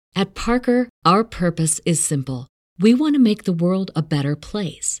At Parker, our purpose is simple. We want to make the world a better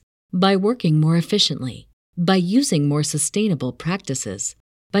place by working more efficiently, by using more sustainable practices,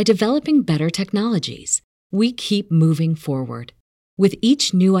 by developing better technologies. We keep moving forward. With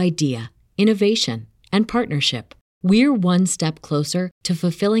each new idea, innovation, and partnership, we're one step closer to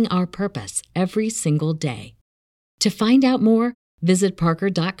fulfilling our purpose every single day. To find out more, visit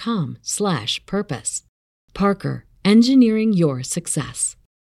parker.com/purpose. Parker, engineering your success.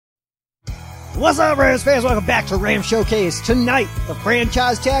 What's up, Rams fans? Welcome back to Rams Showcase. Tonight, the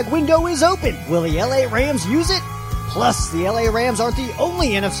franchise tag window is open. Will the LA Rams use it? Plus, the LA Rams aren't the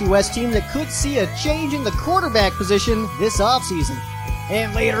only NFC West team that could see a change in the quarterback position this offseason.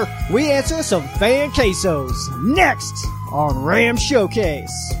 And later, we answer some fan quesos. Next on Rams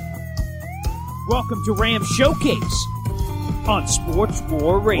Showcase. Welcome to Rams Showcase on Sports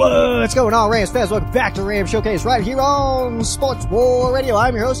War Radio. What's going on, Rams fans? Welcome back to Rams Showcase right here on Sports War Radio.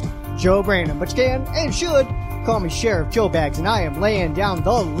 I'm your host, Joe Brandon, but you can and should call me Sheriff Joe Bags, and I am laying down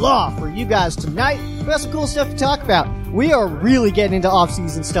the law for you guys tonight. We have some cool stuff to talk about. We are really getting into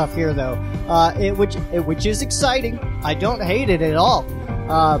off-season stuff here, though, which is exciting. I don't hate it at all.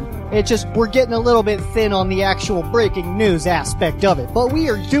 It's just we're getting a little bit thin on the actual breaking news aspect of it, but we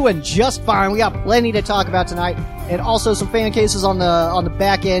are doing just fine. We got plenty to talk about tonight, and also some fan cases on the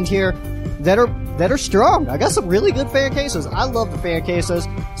back end here that are strong. I got some really good fan cases. I love the fan cases.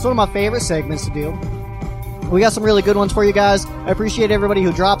 It's one of my favorite segments to do. We got some really good ones for you guys. I appreciate everybody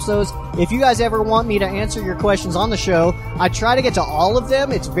who drops those. If you guys ever want me to answer your questions on the show, I try to get to all of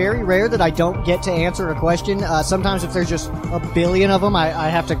them. It's very rare that I don't get to answer a question. Sometimes if there's just a billion of them, I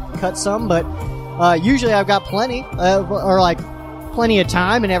have to cut some, but usually I've got plenty, plenty of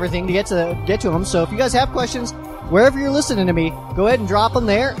time and everything to get to them. So if you guys have questions, wherever you're listening to me, go ahead and drop them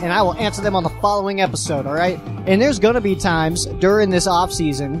there, and I will answer them on the following episode, all right? And there's going to be times during this off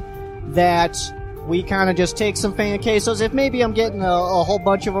season that we kind of just take some fan quesos. If maybe I'm getting a whole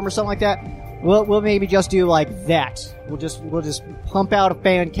bunch of them or something like that, we'll maybe just do like that. We'll just pump out a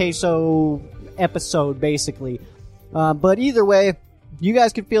fan queso episode, basically. But either way, you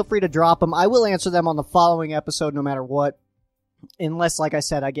guys can feel free to drop them. I will answer them on the following episode no matter what, unless, like I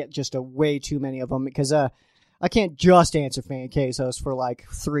said, I get just way too many of them, because I can't just answer fan quesos for like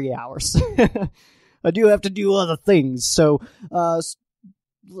 3 hours. I do have to do other things. So,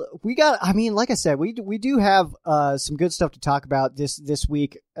 like I said, we do have some good stuff to talk about this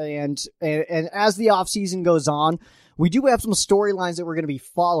week, and as the off season goes on, we do have some storylines that we're going to be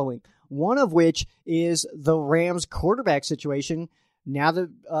following. One of which is the Rams quarterback situation. Now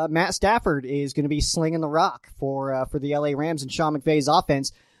that Matt Stafford is going to be slinging the rock for the LA Rams and Sean McVay's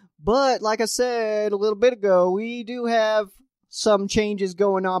offense. But like I said a little bit ago, we do have some changes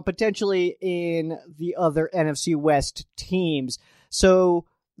going on potentially in the other NFC West teams. So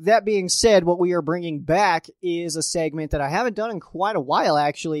that being said, what we are bringing back is a segment that I haven't done in quite a while,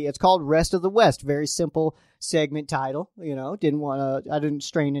 actually. It's called Rest of the West. Very simple segment title. You know, I didn't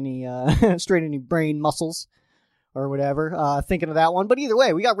strain any brain muscles or whatever, thinking of that one. But either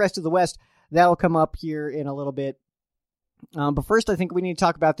way, we got Rest of the West. That'll come up here in a little bit. But first, I think we need to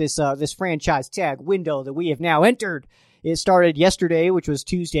talk about this franchise tag window that we have now entered. It started yesterday, which was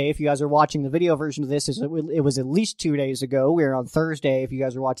Tuesday. If you guys are watching the video version of this, it was at least 2 days ago. We're on Thursday if you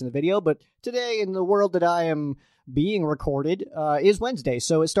guys are watching the video. But today, in the world that I am being recorded, is Wednesday.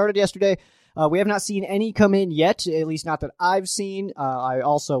 So it started yesterday. We have not seen any come in yet, at least not that I've seen. I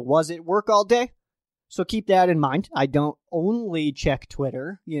also was at work all day. So keep that in mind. I don't only check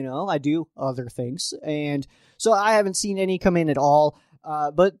Twitter, I do other things. And so I haven't seen any come in at all.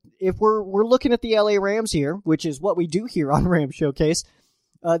 But if we're looking at the LA Rams here, which is what we do here on Rams Showcase,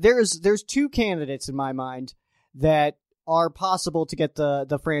 there's two candidates in my mind that are possible to get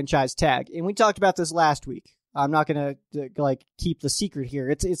the franchise tag. And we talked about this last week. I'm not going to keep the secret here.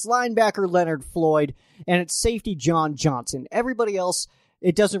 It's linebacker Leonard Floyd and it's safety John Johnson. Everybody else,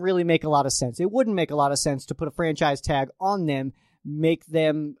 it doesn't really make a lot of sense. It wouldn't make a lot of sense to put a franchise tag on them, make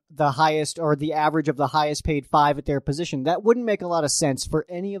them the highest or the average of the highest paid 5 at their position. That wouldn't make a lot of sense for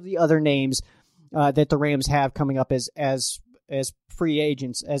any of the other names that the Rams have coming up as free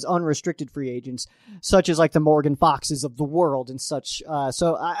agents, as unrestricted free agents, such as like the Morgan Foxes of the world and such.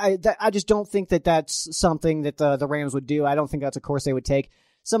 So I just don't think that that's something that the Rams would do. I don't think that's a course they would take.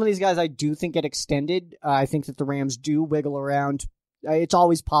 Some of these guys I do think get extended. I think that the Rams do wiggle around. It's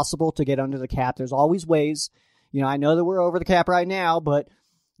always possible to get under the cap. There's always ways. I know that we're over the cap right now, but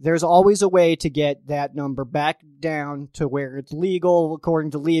there's always a way to get that number back down to where it's legal according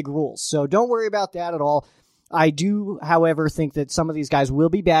to league rules. So don't worry about that at all. I do, however, think that some of these guys will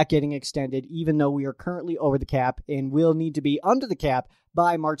be back getting extended, even though we are currently over the cap and will need to be under the cap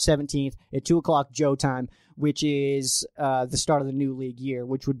by March 17th at 2 o'clock Joe time, which is the start of the new league year,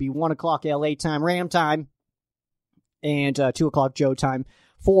 which would be 1 o'clock LA time, Ram time, and 2 o'clock Joe time.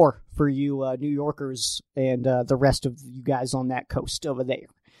 4 for you New Yorkers and the rest of you guys on that coast over there.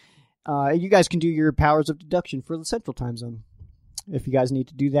 You guys can do your powers of deduction for the Central Time Zone if you guys need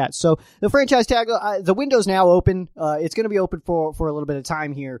to do that. So the franchise tag, the window's now open. It's going to be open for a little bit of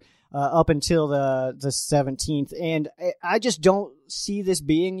time here up until the 17th. And I just don't see this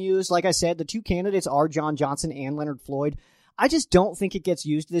being used. Like I said, the two candidates are John Johnson and Leonard Floyd. I just don't think it gets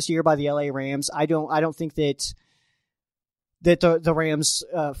used this year by the LA Rams. I don't think that the Rams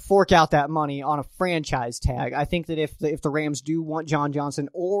fork out that money on a franchise tag. I think that if the Rams do want John Johnson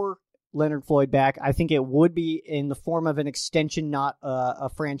or Leonard Floyd back, I think it would be in the form of an extension, not a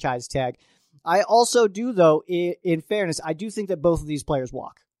franchise tag. I also do, though, in fairness, I do think that both of these players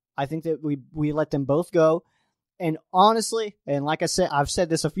walk. I think that we let them both go. And honestly, and like I said, I've said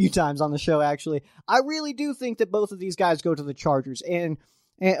this a few times on the show, actually, I really do think that both of these guys go to the Chargers. And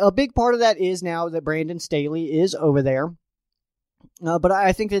a big part of that is now that Brandon Staley is over there. But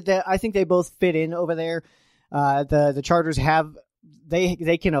I think I think they both fit in over there. The Chargers have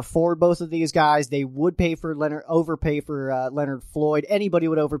they can afford both of these guys. They would overpay for Leonard Floyd. Anybody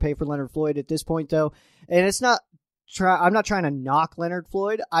would overpay for Leonard Floyd at this point, though. And it's not. I'm not trying to knock Leonard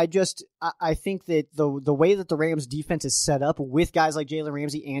Floyd. I think that the way that the Rams defense is set up with guys like Jalen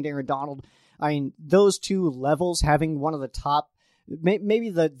Ramsey and Aaron Donald, I mean, those two levels having one of the top, maybe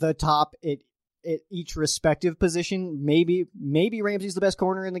the top at each respective position. Maybe Ramsey's the best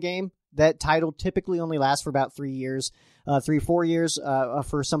corner in the game. That title typically only lasts for about 3 years, 4 years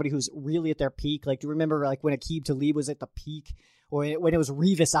for somebody who's really at their peak. Like, do you remember like when Aqib Talib was at the peak? Or when it was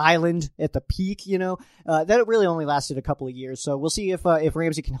Revis Island at the peak, that really only lasted a couple of years. So we'll see if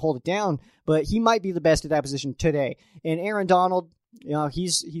Ramsey can hold it down, but he might be the best at that position today. And Aaron Donald,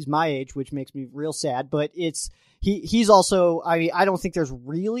 he's my age, which makes me real sad, but he's also, I don't think there's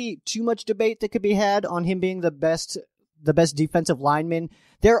really too much debate that could be had on him being the best defensive lineman.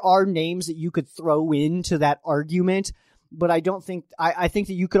 There are names that you could throw into that argument, but I think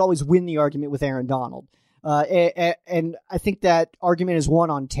that you could always win the argument with Aaron Donald. And I think that argument is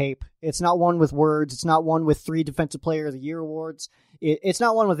won on tape. It's not won with words. It's not won with 3 Defensive Player of the Year awards. It's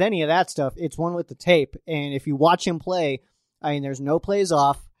not won with any of that stuff. It's won with the tape. And if you watch him play, I mean, there's no plays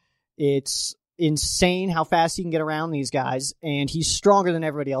off. It's insane how fast he can get around these guys. And he's stronger than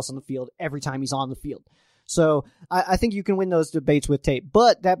everybody else on the field every time he's on the field. So I think you can win those debates with tape.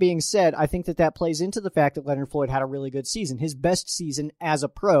 But that being said, I think that plays into the fact that Leonard Floyd had a really good season. His best season as a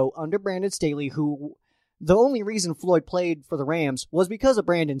pro under Brandon Staley, who... The only reason Floyd played for the Rams was because of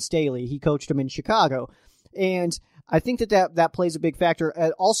Brandon Staley. He coached him in Chicago. And I think that plays a big factor.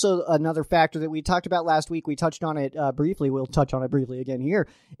 Also, another factor that we talked about last week, we touched on it briefly, we'll touch on it briefly again here,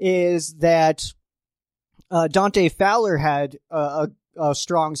 is that Dante Fowler had a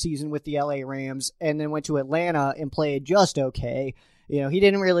strong season with the LA Rams and then went to Atlanta and played just okay. He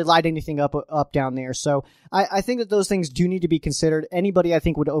didn't really light anything up down there. So I think that those things do need to be considered. Anybody I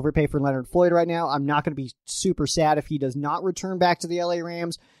think would overpay for Leonard Floyd right now. I'm not going to be super sad if he does not return back to the LA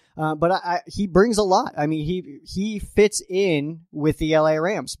Rams. But he brings a lot. I mean, he fits in with the LA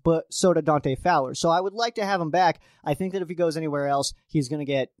Rams, but so did Dante Fowler. So I would like to have him back. I think that if he goes anywhere else, he's going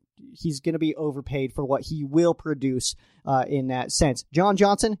to be overpaid for what he will produce in that sense. John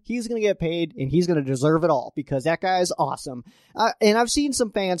Johnson, he's going to get paid, and he's going to deserve it all because that guy is awesome. And I've seen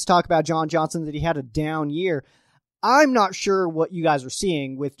some fans talk about John Johnson, that he had a down year. I'm not sure what you guys are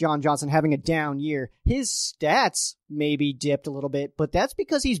seeing with John Johnson having a down year. His stats maybe dipped a little bit, but that's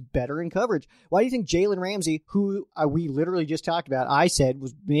because he's better in coverage. Why do you think Jalen Ramsey, who we literally just talked about, I said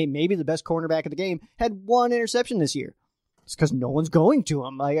was maybe the best cornerback of the game, had 1 interception this year? It's because no one's going to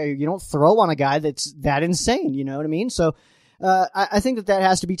him. Like, you don't throw on a guy that's that insane. You know what I mean? So I think that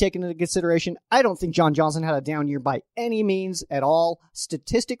has to be taken into consideration. I don't think John Johnson had a down year by any means at all.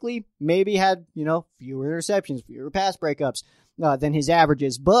 Statistically, maybe had, fewer interceptions, fewer pass breakups than his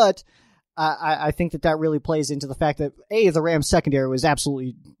averages. But I think that really plays into the fact that, the Rams secondary was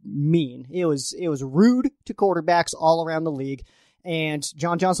absolutely mean. It was rude to quarterbacks all around the league. And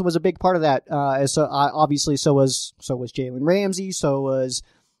John Johnson was a big part of that. So obviously, so was Jalen Ramsey. So was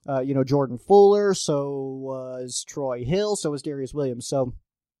Jordan Fuller. So was Troy Hill. So was Darius Williams. So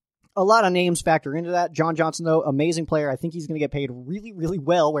a lot of names factor into that. John Johnson, though, amazing player. I think he's going to get paid really, really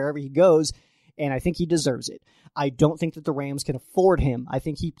well wherever he goes, and I think he deserves it. I don't think that the Rams can afford him. I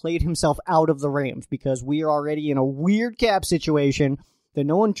think he played himself out of the Rams because we are already in a weird cap situation that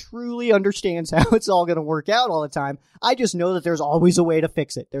no one truly understands how it's all going to work out all the time. I just know that there's always a way to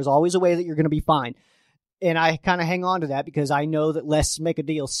fix it. There's always a way that you're going to be fine. And I kind of hang on to that because I know that Les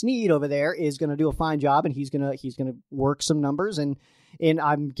Make-A-Deal-Snead over there is going to do a fine job, and he's going to work some numbers. And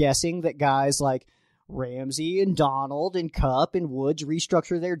I'm guessing that guys like Ramsey and Donald and Kupp and Woods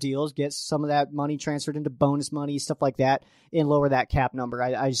restructure their deals, get some of that money transferred into bonus money, stuff like that, and lower that cap number.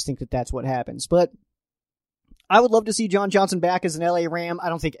 I just think that that's what happens. But I would love to see John Johnson back as an LA Ram. I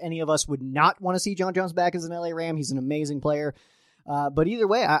don't think any of us would not want to see John Johnson back as an LA Ram. He's an amazing player. But either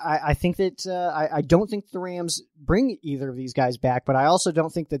way, I think that I don't think the Rams bring either of these guys back, but I also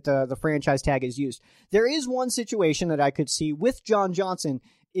don't think that the franchise tag is used. There is one situation that I could see with John Johnson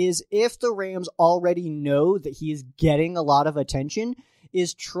is if the Rams already know that he is getting a lot of attention,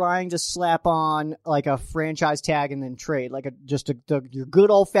 is trying to slap on like a franchise tag and then trade, like your good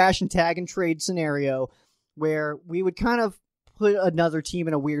old-fashioned tag and trade scenario where we would kind of put another team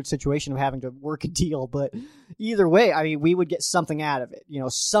in a weird situation of having to work a deal. But either way, I mean, we would get something out of it,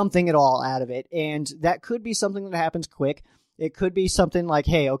 something at all out of it. And that could be something that happens quick. It could be something like,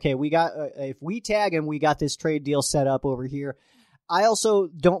 hey, okay, we got, if we tag him, we got this trade deal set up over here. I also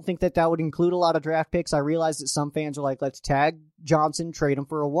don't think that would include a lot of draft picks. I realize that some fans are like, let's tag Johnson, trade him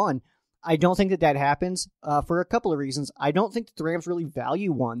for a 1. I don't think that happens for a couple of reasons. I don't think that the Rams really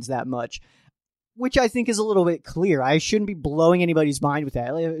value 1s that much, which I think is a little bit clear. I shouldn't be blowing anybody's mind with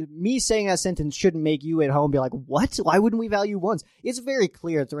that. Me saying that sentence shouldn't make you at home be like, what? Why wouldn't we value 1s? It's very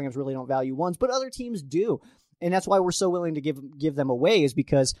clear that the Rams really don't value 1s, but other teams do. And that's why we're so willing to give them away, is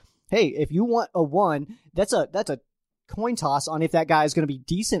because, hey, if you want a 1, that's a coin toss on if that guy is going to be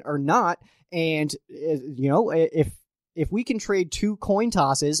decent or not. And, if we can trade 2 coin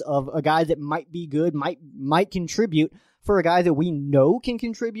tosses of a guy that might be good, might contribute, for a guy that we know can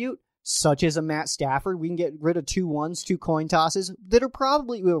contribute, such as a Matt Stafford, we can get rid of 2 1s, 2 coin tosses that are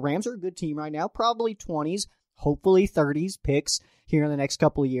probably, Rams are a good team right now, probably 20s, hopefully 30s picks here in the next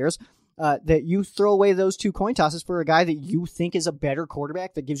couple of years, that you throw away those 2 coin tosses for a guy that you think is a better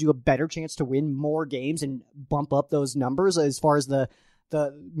quarterback that gives you a better chance to win more games and bump up those numbers as far as the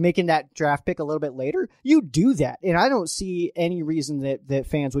making that draft pick a little bit later. You do that. And I don't see any reason that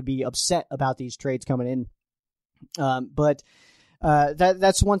fans would be upset about these trades coming in. But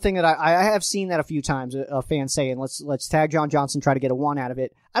that's one thing that I have seen that a few times, a fan saying, let's tag John Johnson, try to get a 1 out of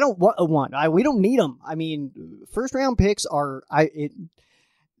it. I don't want a 1. We don't need them. I mean, first round picks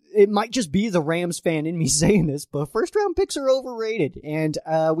it might just be the Rams fan in me saying this, but first round picks are overrated, and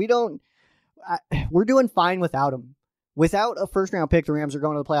we're doing fine without them. Without a first round pick, the Rams are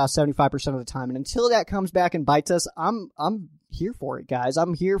going to the playoffs 75% of the time. And until that comes back and bites us, I'm here for it, guys.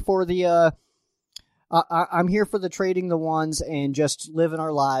 I'm here for the I'm here for the trading the 1s and just living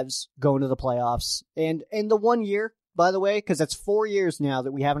our lives, going to the playoffs. And the 1 year, by the way, because that's 4 years now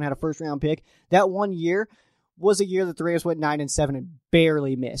that we haven't had a first round pick. That 1 year was a year that the Rams went 9-7 and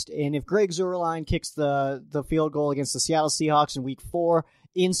barely missed. And if Greg Zuerlein kicks the field goal against the Seattle Seahawks in Week 4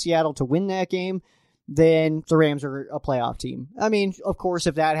 in Seattle to win that game, then the Rams are a playoff team. I mean, of course,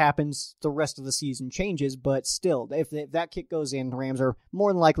 if that happens, the rest of the season changes. But still, if that kick goes in, the Rams are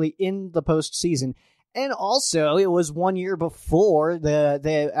more than likely in the postseason. And also, it was 1 year before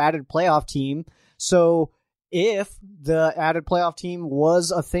the added playoff team. So if the added playoff team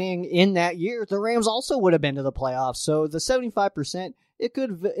was a thing in that year, the Rams also would have been to the playoffs. So the 75%, it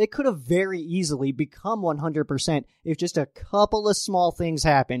could have very easily become 100% if just a couple of small things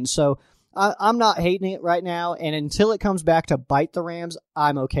happened. So I'm not hating it right now, and until it comes back to bite the Rams,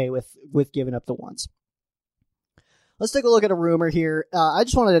 I'm okay with giving up the 1s. Let's take a look at a rumor here. I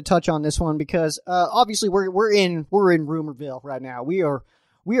just wanted to touch on this one because obviously we're in Rumorville right now. We are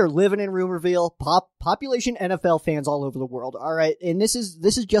living in Rumorville. Population NFL fans all over the world. All right, and this is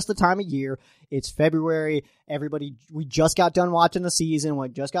just the time of year. It's February. We just got done watching the season. We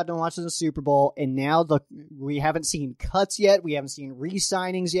just got done watching the Super Bowl, and now we haven't seen cuts yet. We haven't seen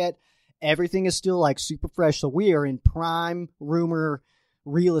re-signings yet. Everything is still like super fresh. So we are in prime rumor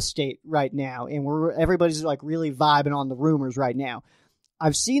real estate right now, and everybody's like really vibing on the rumors right now.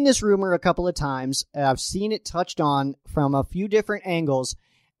 I've seen this rumor a couple of times. I've seen it touched on from a few different angles,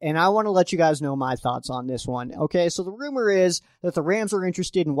 and I want to let you guys know my thoughts on this one. Okay, so the rumor is that the Rams are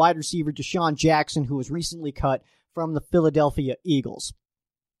interested in wide receiver Deshaun Jackson, who was recently cut from the Philadelphia Eagles.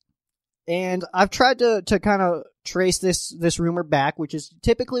 And I've tried to kind of trace this rumor back, which is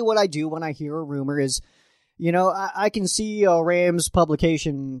typically what I do when I hear a rumor is, I can see a Rams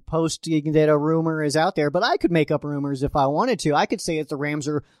publication posting that a rumor is out there, but I could make up rumors if I wanted to. I could say that the Rams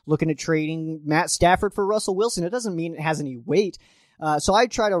are looking at trading Matt Stafford for Russell Wilson. It doesn't mean it has any weight. So I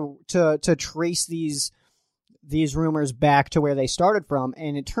try to trace these rumors back to where they started from,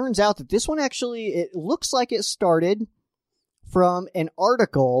 and it turns out that this one actually, it looks like it started from an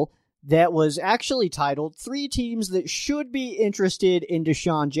article that was actually titled 3 teams that should be interested in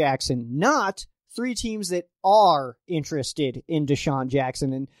Deshaun Jackson, not 3 teams that are interested in Deshaun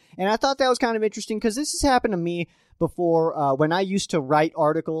Jackson. And I thought that was kind of interesting because this has happened to me before. When I used to write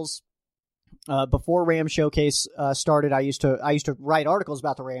articles before Rams Showcase started, I used to write articles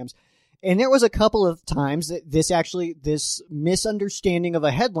about the Rams. And there was a couple of times that this misunderstanding of a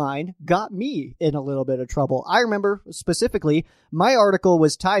headline got me in a little bit of trouble. I remember specifically my article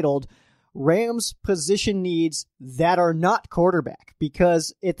was titled Rams Position Needs That Are Not Quarterback,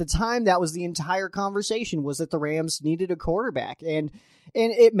 because at the time that was the entire conversation, was that the Rams needed a quarterback, and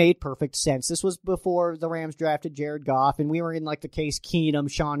it made perfect sense. This was before the Rams drafted Jared Goff, and we were in like the Case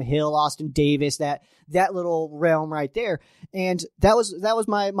Keenum, Sean Hill, Austin Davis, that little realm right there. And that was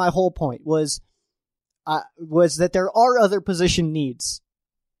my whole point was that there are other position needs.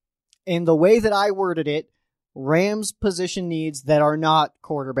 And the way that I worded it, Rams position needs that are not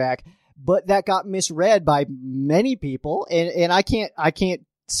quarterback, but that got misread by many people. And I can't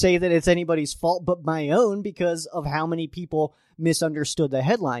say that it's anybody's fault but my own because of how many people misunderstood the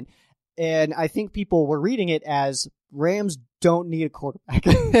headline. And I think people were reading it as Rams don't need a quarterback,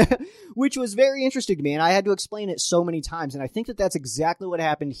 which was very interesting to me. And I had to explain it so many times. And I think that that's exactly what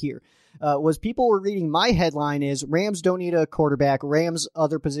happened here. Was people were reading my headline is Rams don't need a quarterback. Rams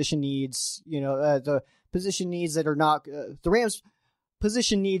other position needs, the position needs that are not, the Rams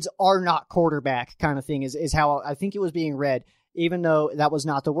position needs are not quarterback kind of thing is how I think it was being read, even though that was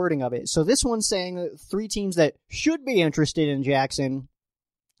not the wording of it. So this one's saying that 3 teams that should be interested in Jackson,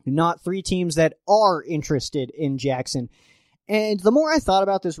 not 3 teams that are interested in Jackson. And the more I thought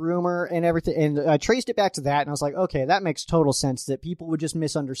about this rumor and everything, and I traced it back to that, and I was like, okay, that makes total sense that people would just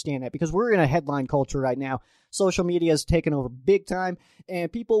misunderstand that because we're in a headline culture right now. Social media has taken over big time,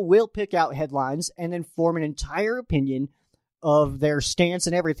 and people will pick out headlines and then form an entire opinion of their stance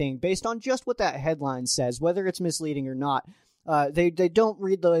and everything based on just what that headline says, whether it's misleading or not. They don't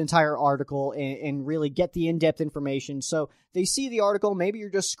read the entire article and really get the in-depth information. So they see the article, maybe you're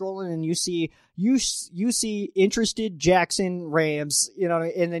just scrolling and you see interested Jackson Rams,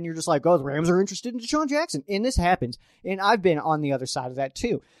 and then you're just like, oh, the Rams are interested in Deshaun Jackson. And this happens. And I've been on the other side of that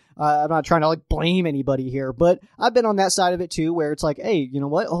too. I'm not trying to blame anybody here, but I've been on that side of it too, where it's like, hey, you know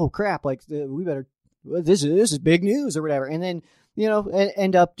what? Oh crap. This is big news or whatever. And then,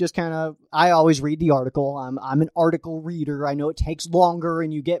 end up just kind of, I always read the article. I'm an article reader. I know it takes longer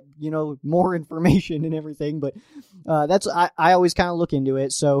and you get, more information and everything, but I always kind of look into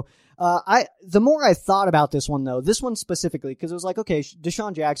it. So the more I thought about this one specifically, because it was like, okay,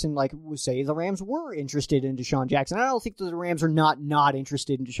 Deshaun Jackson, we say the Rams were interested in Deshaun Jackson. I don't think that the Rams are not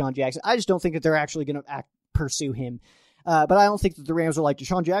interested in Deshaun Jackson. I just don't think that they're actually going to pursue him. But I don't think that the Rams are like,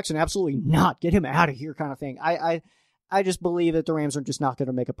 Deshaun Jackson, absolutely not, get him out of here kind of thing. I just believe that the Rams are just not going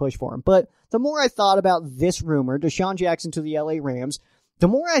to make a push for him. But the more I thought about this rumor, Deshaun Jackson to the LA Rams, the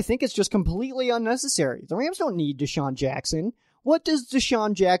more I think it's just completely unnecessary. The Rams don't need Deshaun Jackson. What does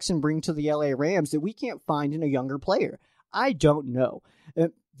Deshaun Jackson bring to the LA Rams that we can't find in a younger player? I don't know.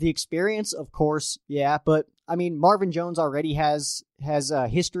 The experience, of course, yeah, but I mean, Marvin Jones already has a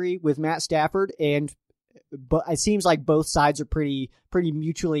history with Matt Stafford, but it seems like both sides are pretty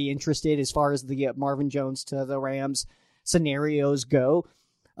mutually interested as far as the Marvin Jones to the Rams scenarios go.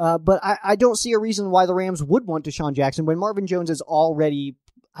 But I don't see a reason why the Rams would want Deshaun Jackson when Marvin Jones is already,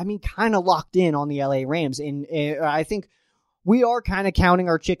 kind of locked in on the LA Rams. And I think we are kind of counting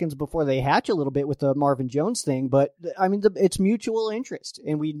our chickens before they hatch a little bit with the Marvin Jones thing. But it's mutual interest.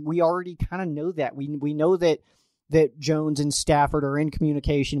 And we already kind of know that. We know that Jones and Stafford are in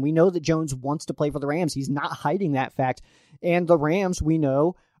communication. We know that Jones wants to play for the Rams. He's not hiding that fact. And the Rams, we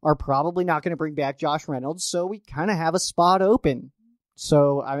know, are probably not going to bring back Josh Reynolds, so we kind of have a spot open.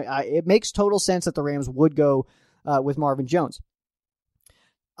 So it makes total sense that the Rams would go with Marvin Jones.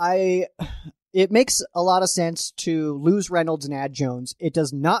 It makes a lot of sense to lose Reynolds and add Jones. It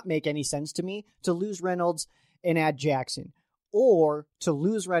does not make any sense to me to lose Reynolds and add Jackson, or to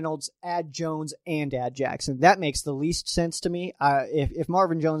lose Reynolds, add Jones, and add Jackson. That makes the least sense to me. If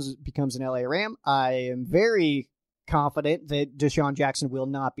Marvin Jones becomes an LA Ram, I am very confident that Deshaun Jackson will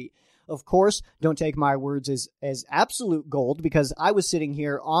not be. Of course, don't take my words as absolute gold, because I was sitting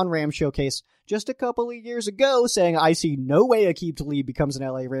here on Ram Showcase just a couple of years ago saying I see no way Aqib Talib becomes an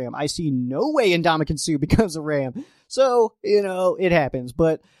LA Ram. I see no way Ndamukong Suh becomes a Ram. So, it happens.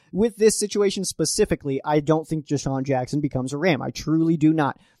 But with this situation specifically, I don't think Deshaun Jackson becomes a Ram. I truly do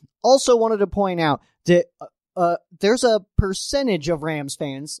not. Also wanted to point out that there's a percentage of Rams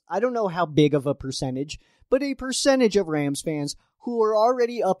fans, I don't know how big of a percentage, but a percentage of Rams fans who are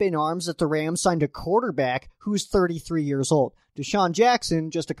already up in arms that the Rams signed a quarterback who's 33 years old. Deshaun Jackson,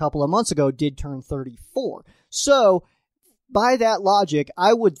 just a couple of months ago, did turn 34. So, by that logic,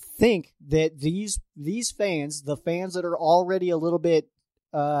 I would think that these fans, the fans that are already a little bit,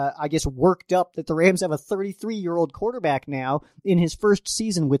 worked up that the Rams have a 33-year-old quarterback now in his first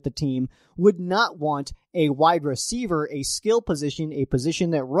season with the team, would not want a wide receiver, a skill position, a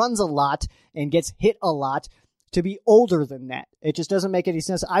position that runs a lot and gets hit a lot, to be older than that. It just doesn't make any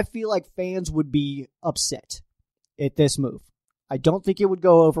sense. I feel like fans would be upset at this move. I don't think it would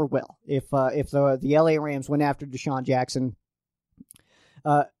go over well if the LA Rams went after Deshaun Jackson.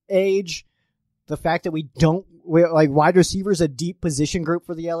 Age, the fact that we wide receivers, a deep position group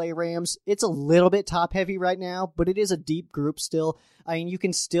for the LA Rams. It's a little bit top heavy right now, but it is a deep group still. I mean, you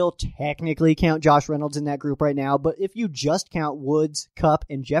can still technically count Josh Reynolds in that group right now, but if you just count Woods, Kupp,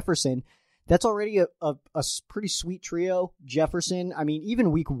 and Jefferson, that's already a pretty sweet trio. Jefferson, I mean,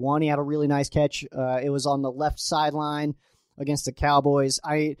 even week 1, he had a really nice catch. It was on the left sideline against the Cowboys.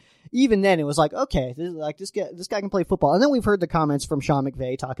 Even then, it was like, okay, this guy can play football. And then we've heard the comments from Sean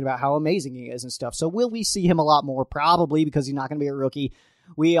McVay talking about how amazing he is and stuff. So will we see him a lot more? Probably, because he's not going to be a rookie.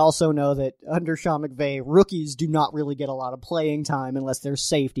 We also know that under Sean McVay, rookies do not really get a lot of playing time unless they're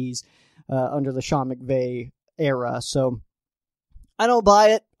safeties under the Sean McVay era. So I don't buy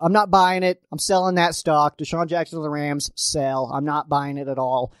it. I'm not buying it. I'm selling that stock. Deshaun Jackson of the Rams, sell. I'm not buying it at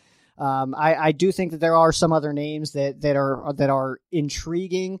all. I do think that there are some other names that are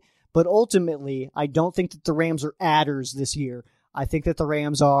intriguing, but ultimately, I don't think that the Rams are adders this year. I think that the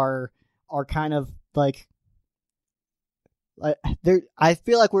Rams are kind of like I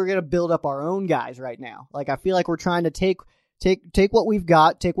feel like we're gonna build up our own guys right now. Like I feel like we're trying to take what we've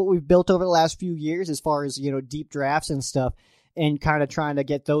got, take what we've built over the last few years as far as deep drafts and stuff, and kind of trying to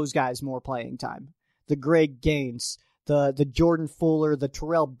get those guys more playing time. The Greg Gaines, the Jordan Fuller, the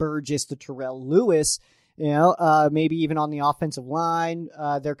Terrell Burgess, the Terrell Lewis, maybe even on the offensive line,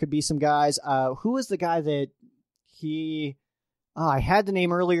 there could be some guys. Who was the guy that I had the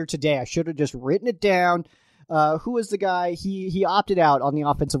name earlier today. I should have just written it down. Who was the guy? He opted out on the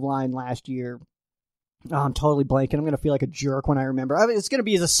offensive line last year. Oh, I'm totally blanking. I'm going to feel like a jerk when I remember. It's going to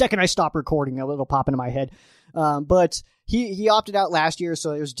be the second I stop recording, it'll pop into my head. But he opted out last year,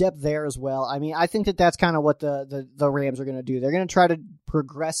 so there's depth there as well. I mean, I think that that's kind of what the Rams are going to do. They're going to try to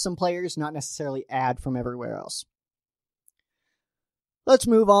progress some players, not necessarily add from everywhere else. Let's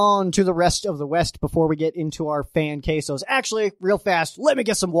move on to the rest of the West before we get into our fan quesos. Actually, real fast, let me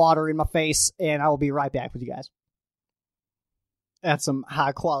get some water in my face, and I will be right back with you guys. That's some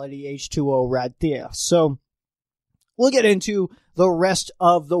high-quality H2O right there. So, we'll get into the rest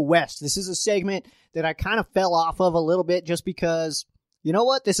of the West. This is a segment that I kind of fell off of a little bit just because, you know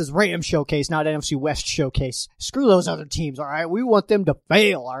what? This is Rams Showcase, not NFC West Showcase. Screw those other teams, all right? We want them to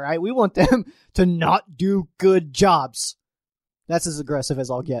fail, all right? We want them to not do good jobs. That's as aggressive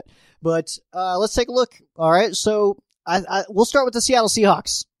as I'll get. But let's take a look, all right? So, we'll start with the Seattle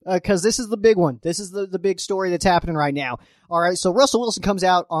Seahawks. Because this is the big one. This is the big story that's happening right now. All right, so Russell Wilson comes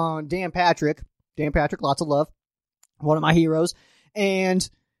out on Dan Patrick. Dan Patrick, lots of love. One of my heroes. And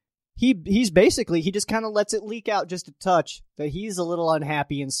he's basically, he just kind of lets it leak out just a touch that he's a little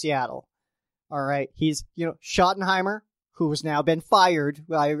unhappy in Seattle. All right, he's, Schottenheimer, who has now been fired.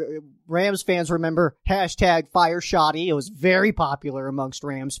 Rams fans remember #FireShotty. It was very popular amongst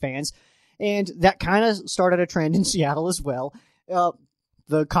Rams fans. And that kind of started a trend in Seattle as well.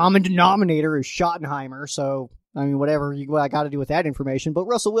 The common denominator is Schottenheimer, so, I mean, whatever I got to do with that information. But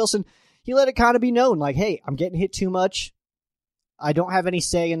Russell Wilson, he let it kind of be known, like, hey, I'm getting hit too much. I don't have any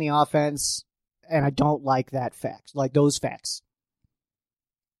say in the offense, and I don't like those facts.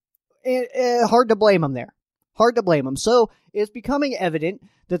 Hard to blame him there. Hard to blame him. So, it's becoming evident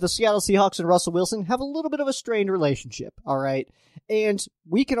that the Seattle Seahawks and Russell Wilson have a little bit of a strained relationship, all right? And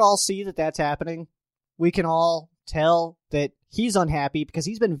we can all see that that's happening. We can all tell that he's unhappy because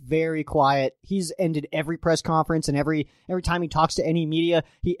he's been very quiet. He's ended every press conference, and every time he talks to any media,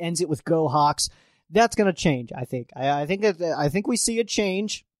 he ends it with "Go Hawks." That's going to change, I think. I think we see a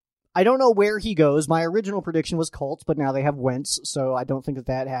change. I don't know where he goes. My original prediction was Colts, but now they have Wentz, so I don't think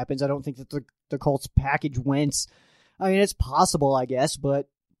that happens. I don't think that the Colts package Wentz. I mean, it's possible, I guess, but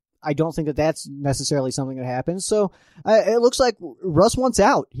I don't think that that's necessarily something that happens. So it looks like Russ wants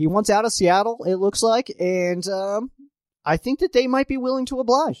out. He wants out of Seattle, it looks like, and I think that they might be willing to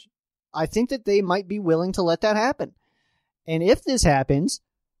oblige. I think that they might be willing to let that happen. And if this happens,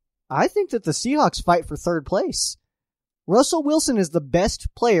 I think that the Seahawks fight for third place. Russell Wilson is the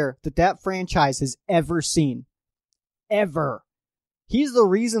best player that franchise has ever seen. Ever. He's the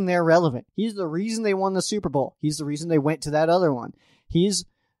reason they're relevant. He's the reason they won the Super Bowl. He's the reason they went to that other one. He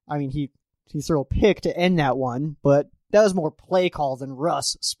threw a pick to end that one, but that was more play call than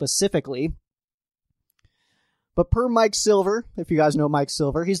Russ specifically. But per Mike Silver, if you guys know Mike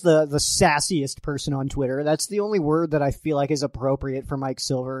Silver, he's the sassiest person on Twitter. That's the only word that I feel like is appropriate for Mike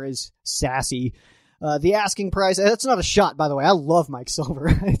Silver is sassy. The asking price, that's not a shot, by the way. I love Mike Silver.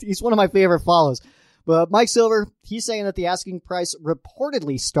 He's one of my favorite follows. But Mike Silver, he's saying that the asking price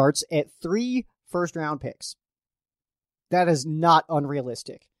reportedly starts at 3 first-round picks. That is not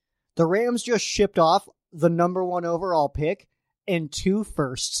unrealistic. The Rams just shipped off the number 1 overall pick and 2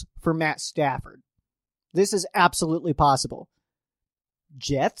 firsts for Matt Stafford. This is absolutely possible.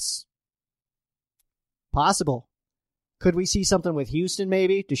 Jets? Possible. Could we see something with Houston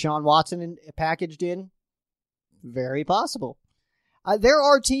maybe? Deshaun Watson packaged in? Very possible. There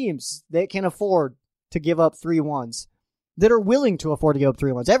are teams that can afford to give up 3 1s, that are willing to afford to give up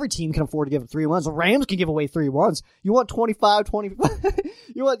 3 1s. Every team can afford to give up 3 1s. The Rams can give away 3 1s. You want 25, 20,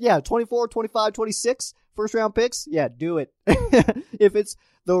 you want, 24, 25, 26 first round picks? Yeah, do it. If it's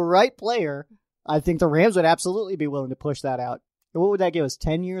the right player, I think the Rams would absolutely be willing to push that out. What would that give us?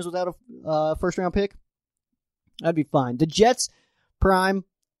 10 years without a first round pick? That'd be fine. The Jets, prime,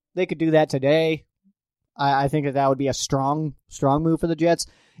 they could do that today. I think that would be a strong move for the Jets.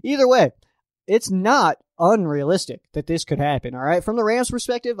 Either way, it's not unrealistic that this could happen, all right? From the Rams'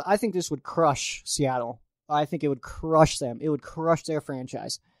 perspective, I think this would crush Seattle. I think it would crush them. It would crush their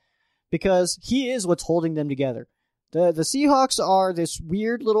franchise because he is what's holding them together. The Seahawks are this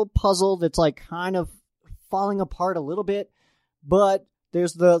weird little puzzle that's like kind of falling apart a little bit, but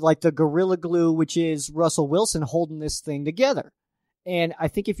there's the gorilla glue, which is Russell Wilson holding this thing together. And I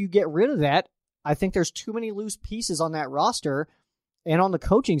think if you get rid of that, I think there's too many loose pieces on that roster and on the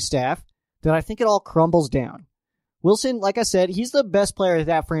coaching staff that I think it all crumbles down. Wilson, like I said, he's the best player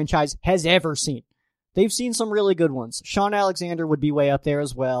that franchise has ever seen. They've seen some really good ones. Sean Alexander would be way up there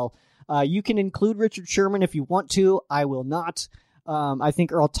as well. You can include Richard Sherman if you want to. I will not. I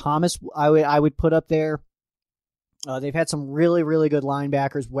think Earl Thomas I would put up there. They've had some really, really good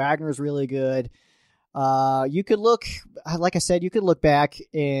linebackers. Wagner's really good. You could look, like I said, you could look back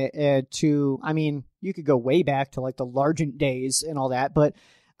to, you could go way back to like the Largent days and all that, but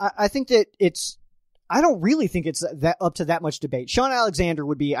I think that I don't really think it's that up to that much debate. Sean Alexander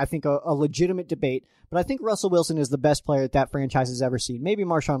would be, I think, a legitimate debate, but I think Russell Wilson is the best player that franchise has ever seen. Maybe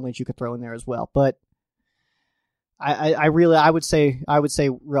Marshawn Lynch you could throw in there as well, but I would say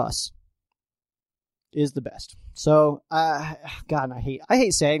Russ is the best. So, God, I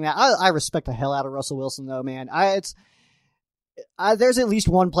hate saying that. I respect the hell out of Russell Wilson though, man. There's at least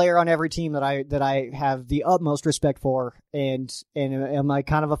one player on every team that I have the utmost respect for and am like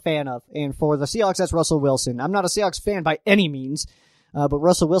kind of a fan of. And for the Seahawks, that's Russell Wilson. I'm not a Seahawks fan by any means, but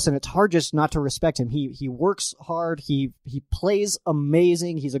Russell Wilson, it's hard just not to respect him. He works hard. He plays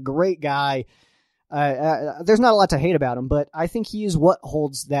amazing. He's a great guy. There's not a lot to hate about him, but I think he is what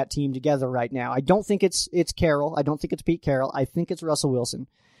holds that team together right now. I don't think it's Carroll. I don't think it's Pete Carroll. I think it's Russell Wilson.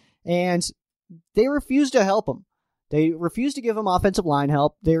 And they refuse to help him. They refuse to give him offensive line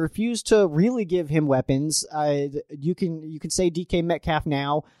help. They refuse to really give him weapons. You can say DK Metcalf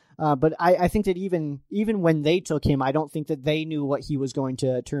now, but I think that even when they took him, I don't think that they knew what he was going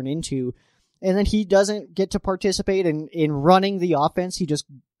to turn into. And then he doesn't get to participate in running the offense. He just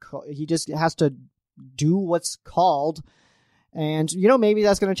has to do what's called. And, maybe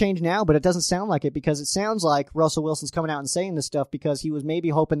that's going to change now, but it doesn't sound like it because it sounds like Russell Wilson's coming out and saying this stuff because he was maybe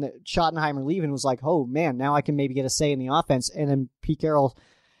hoping that Schottenheimer leaving was like, oh, man, now I can maybe get a say in the offense. And then Pete Carroll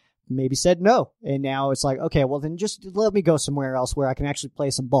maybe said no. And now it's like, okay, well, then just let me go somewhere else where I can actually play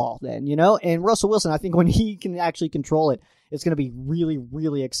some ball then, And Russell Wilson, I think when he can actually control it, it's going to be really,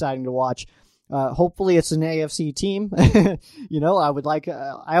 really exciting to watch. Hopefully it's an AFC team. I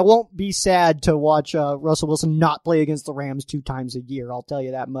won't be sad to watch Russell Wilson not play against the Rams 2 times a year. I'll tell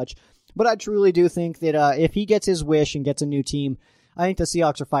you that much. But I truly do think that if he gets his wish and gets a new team, I think the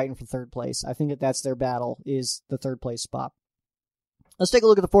Seahawks are fighting for third place. I think that's their battle, is the third place spot. Let's take a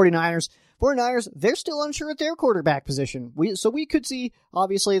look at the 49ers. 49ers, they're still unsure at their quarterback position. So we could see,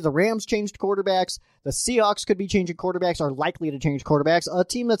 obviously, the Rams changed quarterbacks. The Seahawks could be changing quarterbacks, are likely to change quarterbacks. A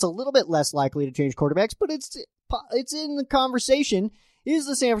team that's a little bit less likely to change quarterbacks, but it's in the conversation, is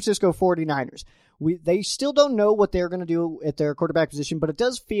the San Francisco 49ers. They still don't know what they're going to do at their quarterback position, but it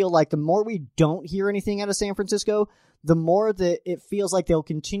does feel like the more we don't hear anything out of San Francisco, the more that it feels like they'll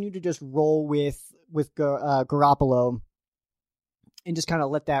continue to just roll with Garoppolo. and just kind of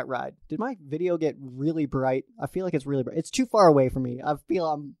let that ride. Did my video get really bright? I feel like it's really bright. It's too far away from me. I feel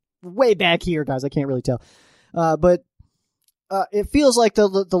I'm way back here, guys. I can't really tell. But it feels like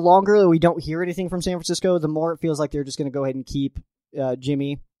the longer that we don't hear anything from San Francisco, the more it feels like they're just going to go ahead and keep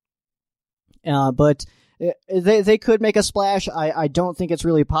Jimmy. But they could make a splash. I don't think it's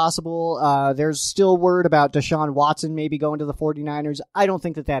really possible. There's still word about Deshaun Watson maybe going to the 49ers. I don't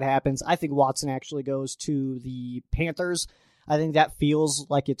think that happens. I think Watson actually goes to the Panthers. I think that feels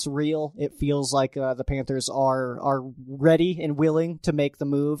like it's real. It feels like the Panthers are ready and willing to make the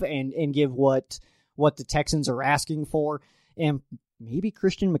move and give what the Texans are asking for. And maybe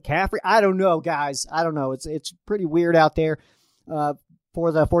Christian McCaffrey. I don't know, guys. I don't know. It's pretty weird out there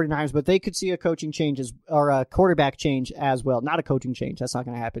for the 49ers, but they could see a coaching change or a quarterback change as well. Not a coaching change. That's not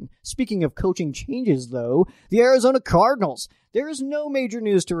going to happen. Speaking of coaching changes, though, the Arizona Cardinals. There is no major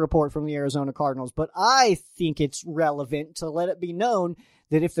news to report from the Arizona Cardinals, but I think it's relevant to let it be known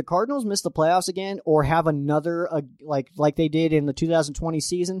that if the Cardinals miss the playoffs again or have another, like they did in the 2020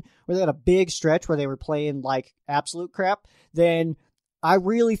 season, where they had a big stretch where they were playing like absolute crap, then I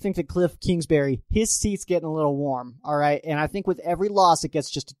really think that Cliff Kingsbury, his seat's getting a little warm, all right? And I think with every loss, it gets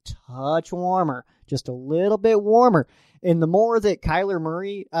just a touch warmer, just a little bit warmer. And the more that Kyler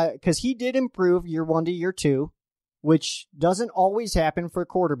Murray, because he did improve year 1 to year 2, which doesn't always happen for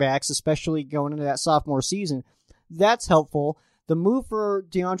quarterbacks, especially going into that sophomore season, that's helpful. The move for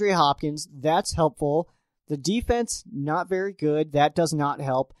DeAndre Hopkins, that's helpful. The defense, not very good. That does not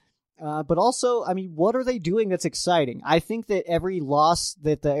help. But also, I mean, what are they doing that's exciting? I think that every loss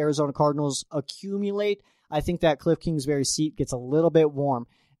that the Arizona Cardinals accumulate, I think that Cliff Kingsbury's seat gets a little bit warm.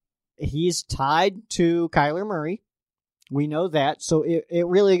 He's tied to Kyler Murray. We know that. So it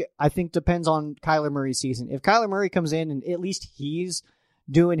really, I think, depends on Kyler Murray's season. If Kyler Murray comes in and at least he's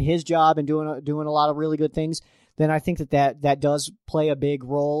doing his job and doing a lot of really good things, then I think that does play a big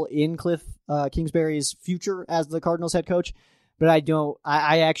role in Cliff Kingsbury's future as the Cardinals head coach. But I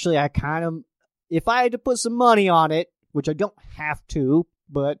kind of, if I had to put some money on it, which I don't have to,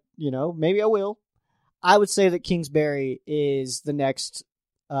 but, maybe I will, I would say that Kingsbury is the next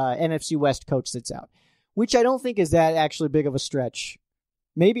NFC West coach that's out, which I don't think is that actually big of a stretch.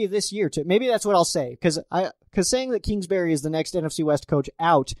 Maybe this year, too. Maybe that's what I'll say, because saying that Kingsbury is the next NFC West coach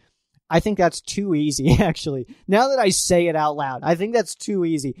out, I think that's too easy, actually. Now that I say it out loud, I think that's too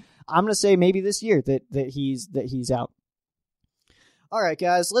easy. I'm going to say maybe this year that he's out. All right,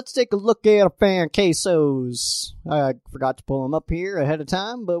 guys, let's take a look at our fan quesos. I forgot to pull them up here ahead of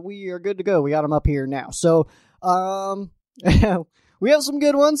time, but we are good to go. We got them up here now. So, we have some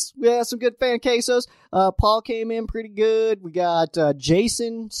good ones. We have some good fan quesos. Paul came in pretty good. We got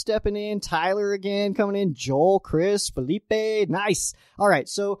Jason stepping in, Tyler again coming in, Joel, Chris, Felipe. Nice. All right,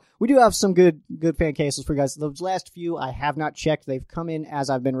 so we do have some good fan quesos for you guys. Those last few I have not checked. They've come in as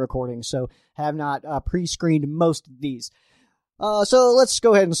I've been recording, so have not pre-screened most of these. So let's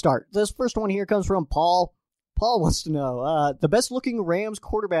go ahead and start. This first one here comes from Paul. Paul wants to know, the best-looking Rams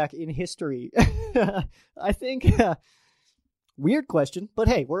quarterback in history. I think, weird question, but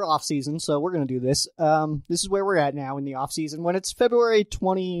hey, we're off-season, so we're going to do this. This is where we're at now in the off-season. When it's February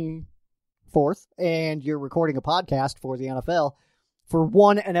 24th, and you're recording a podcast for the NFL, for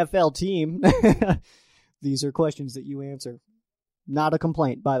one NFL team, these are questions that you answer. Not a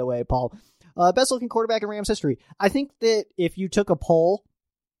complaint, by the way, Paul. Best looking quarterback in Rams history. I think that if you took a poll,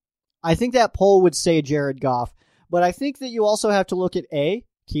 I think that poll would say Jared Goff. But I think that you also have to look at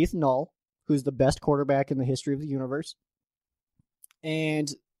Keith Null, who's the best quarterback in the history of the universe. And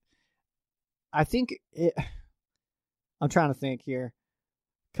I think I'm trying to think here,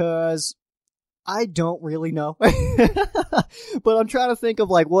 because I don't really know. But I'm trying to think of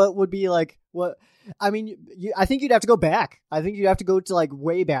what would be what. I mean, I think you'd have to go back. I think you'd have to go to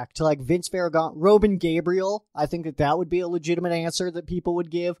way back to Vince Ferragamo, Robin Gabriel. I think that would be a legitimate answer that people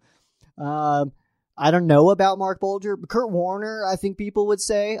would give. I don't know about Mark Bulger. Kurt Warner, I think people would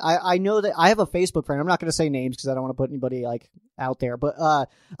say. I know that I have a Facebook friend. I'm not going to say names because I don't want to put anybody out there. But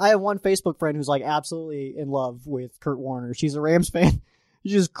I have one Facebook friend who's absolutely in love with Kurt Warner. She's a Rams fan.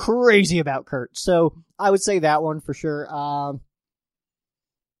 She's just crazy about Kurt. So I would say that one for sure.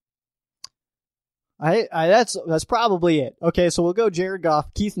 That's probably it. Okay, so we'll go Jared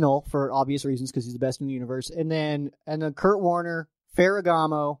Goff, Keith Null for obvious reasons because he's the best in the universe, and then Kurt Warner,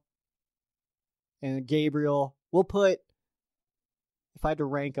 Ferragamo, and Gabriel. We'll put, if I had to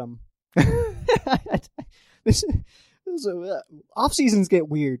rank them, off seasons get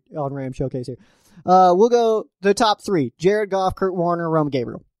weird on Ram Showcase here. We'll go the top three: Jared Goff, Kurt Warner, Roman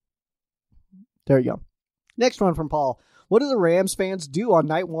Gabriel. There you go. Next one from Paul. What do the Rams fans do on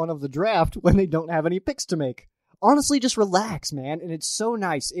night one of the draft when they don't have any picks to make? honestly just relax, man. And it's so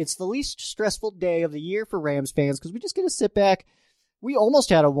nice. It's the least stressful day of the year for Rams fans because we just get to sit back. We almost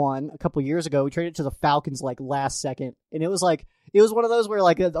had a couple years ago. We traded to the Falcons like last second. And it was one of those where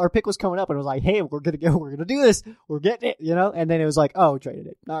like our pick was coming up and it was like, hey, we're going to do this. We're getting it, And then it was like, oh, traded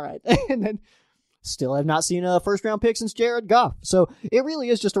it. All right. And then still have not seen a first round pick since Jared Goff. So it really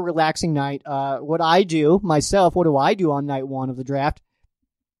is just a relaxing night. What do I do on night one of the draft?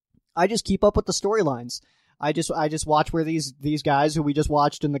 I just keep up with the storylines. I just watch where these guys who we just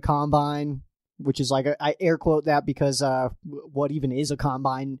watched in the combine, which is like I air quote that because what even is a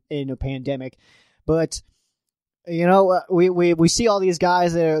combine in a pandemic? But we see all these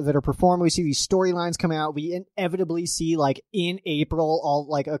guys that are performing. We see these storylines come out. We inevitably see like in April all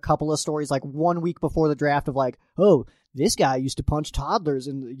like a couple of stories like 1 week before the draft of like, oh, this guy used to punch toddlers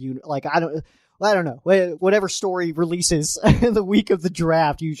and like I don't know. Whatever story releases the week of the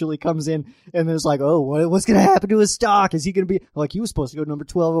draft usually comes in, and there's like, oh, what's going to happen to his stock? Is he going to be like, he was supposed to go number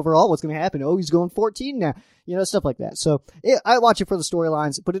 12 overall? What's going to happen? Oh, he's going 14 now. Stuff like that. So I watch it for the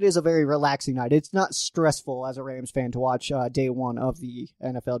storylines, but it is a very relaxing night. It's not stressful as a Rams fan to watch day one of the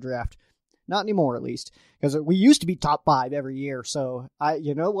NFL draft. Not anymore, at least, because we used to be top 5 every year. So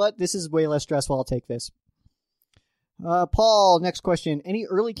you know what? This is way less stressful. I'll take this. Paul, next question. Any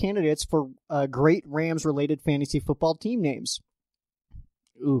early candidates for great Rams-related fantasy football team names?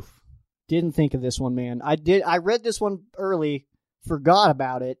 Oof. Didn't think of this one, man. I read this one early, forgot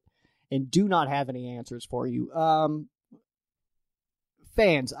about it, and do not have any answers for you.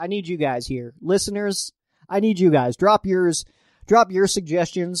 Fans, I need you guys here. Listeners, I need you guys. Drop your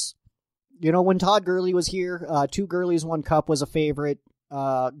suggestions. When Todd Gurley was here, 2 Gurleys, 1 Cup was a favorite.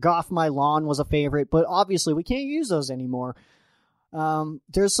 Goff My Lawn was a favorite, but obviously we can't use those anymore.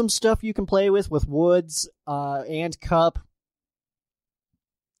 There's some stuff you can play with Woods and Cup.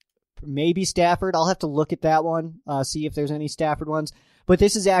 Maybe Stafford. I'll have to look at that one, see if there's any Stafford ones. But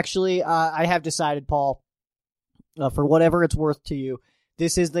this is actually, I have decided, Paul, for whatever it's worth to you,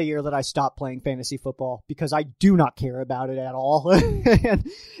 this is the year that I stop playing fantasy football because I do not care about it at all.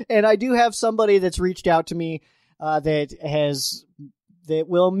 and I do have somebody that's reached out to me that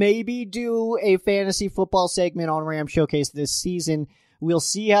will maybe do a fantasy football segment on Ram Showcase this season. We'll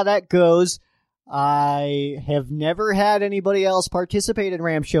see how that goes. I have never had anybody else participate in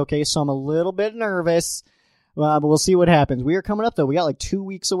Ram Showcase, so I'm a little bit nervous, but we'll see what happens. We are coming up, though. We got like 2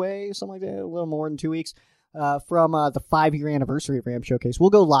 weeks away, something like that, a little more than 2 weeks, from the 5-year anniversary of Ram Showcase.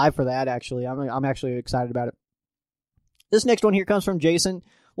 We'll go live for that, actually. I'm actually excited about it. This next one here comes from Jason.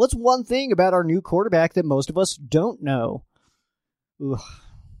 What's one thing about our new quarterback that most of us don't know? Ooh.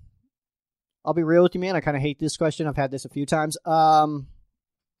 I'll be real with you, man. I kind of hate this question. I've had this a few times. The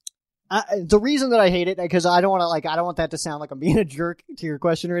reason that I hate it, because I don't want that to sound like I'm being a jerk to your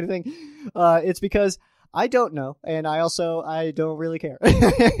question or anything. It's because I don't know, and I don't really care.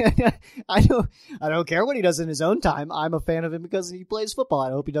 I don't care what he does in his own time. I'm a fan of him because he plays football. I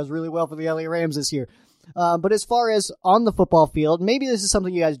hope he does really well for the LA Rams this year. But as far as on the football field, maybe this is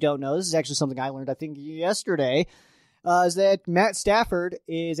something you guys don't know. This is actually something I learned, I think, yesterday. Is that Matt Stafford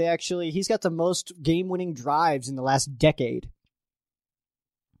he's got the most game-winning drives in the last decade.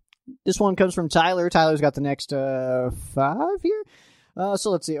 This one comes from Tyler. Tyler's got the next 5 here. So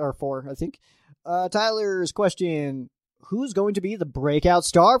let's see, or 4, I think. Tyler's question, who's going to be the breakout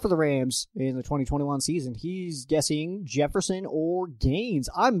star for the Rams in the 2021 season? He's guessing Jefferson or Gaines.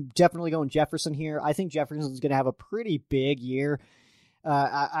 I'm definitely going Jefferson here. I think Jefferson's going to have a pretty big year.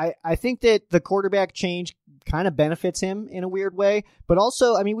 I think that the quarterback change kind of benefits him in a weird way, but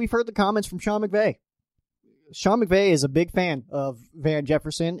also, I mean, we've heard the comments from Sean McVay. Sean McVay is a big fan of Van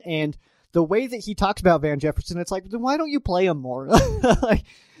Jefferson, and the way that he talks about Van Jefferson, it's like, then why don't you play him more? It's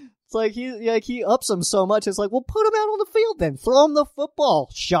like he ups him so much. It's like, well, put him out on the field then. Throw him the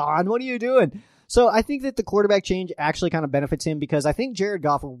football, Sean. What are you doing? So I think that the quarterback change actually kind of benefits him because I think Jared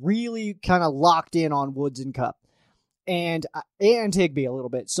Goff really kind of locked in on Woods and Cup. And Higbee a little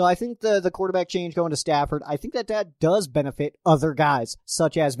bit. So I think the quarterback change going to Stafford, I think that does benefit other guys,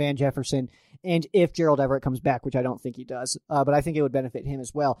 such as Van Jefferson, and if Gerald Everett comes back, which I don't think he does, but I think it would benefit him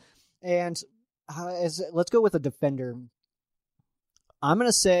as well. And let's go with a defender. I'm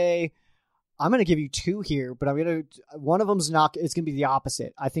going to give you 2 here, but one of them's not, it's going to be the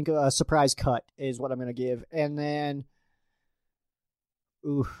opposite. I think a surprise cut is what I'm going to give. And then,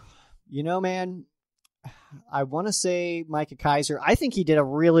 man, I want to say Micah Kiser. I think he did a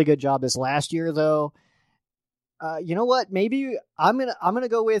really good job this last year, though. You know what? Maybe I'm gonna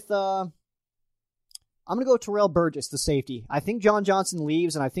go with I'm going to go Terrell Burgess, the safety. I think John Johnson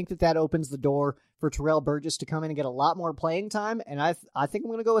leaves, and I think that opens the door for Terrell Burgess to come in and get a lot more playing time, and I think I'm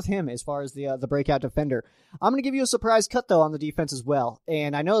going to go with him as far as the breakout defender. I'm going to give you a surprise cut, though, on the defense as well,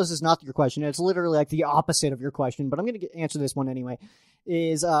 and I know this is not your question. It's literally like the opposite of your question, but I'm going to answer this one anyway.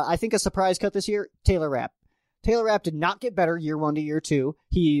 I think a surprise cut this year, Taylor Rapp. Taylor Rapp did not get better year 1 to year 2.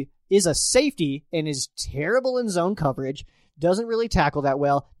 He is a safety and is terrible in zone coverage, doesn't really tackle that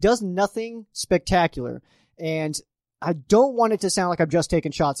well, does nothing spectacular. And I don't want it to sound like I'm just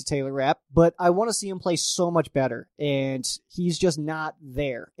taking shots at Taylor Rapp, but I want to see him play so much better. And he's just not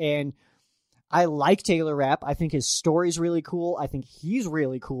there. And I like Taylor Rapp. I think his story's really cool. I think he's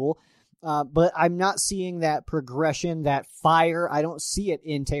really cool. But I'm not seeing that progression, that fire. I don't see it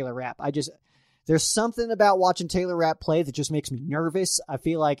in Taylor Rapp. There's something about watching Taylor Rapp play that just makes me nervous. I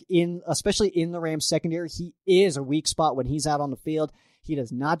feel like especially in the Rams secondary, he is a weak spot when he's out on the field. He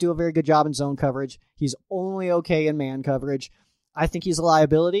does not do a very good job in zone coverage. He's only okay in man coverage. I think he's a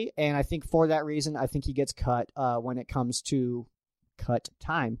liability, and I think for that reason, I think he gets cut when it comes to cut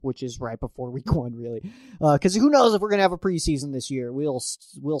time, which is right before week 1, really. Because who knows if we're going to have a preseason this year. We'll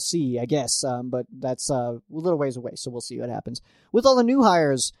see, I guess, but that's a little ways away, so we'll see what happens. With all the new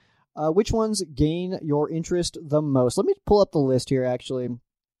hires, which ones gain your interest the most? Let me pull up the list here, actually.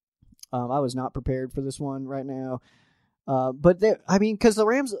 I was not prepared for this one right now. But because the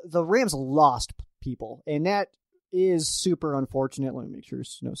Rams lost people, and that is super unfortunate. Let me make sure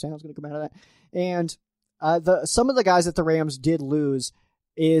no sound's going to come out of that. And some of the guys that the Rams did lose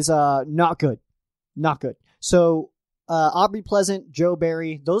is not good. So Aubrey Pleasant, Joe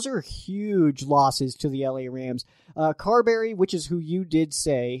Barry, those are huge losses to the LA Rams. Carberry, which is who you did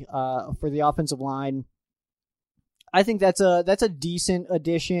say for the offensive line, I think that's a decent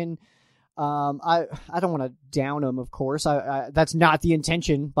addition. I don't want to down him, of course. That's not the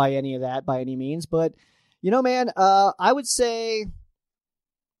intention by any means. But man, I would say,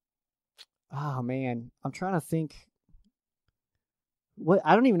 oh man, I'm trying to think.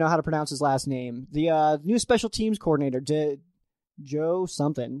 I don't even know how to pronounce his last name. The new special teams coordinator, Joe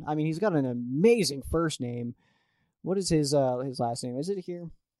something. I mean, he's got an amazing first name. What is his last name? Is it here?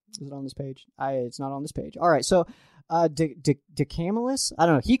 Is it on this page? It's not on this page. All right, so DeCamillis? I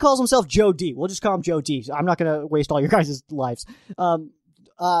don't know. He calls himself Joe D. We'll just call him Joe D. I'm not going to waste all your guys' lives.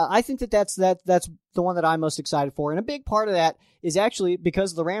 I think that's the one that I'm most excited for, and a big part of that is actually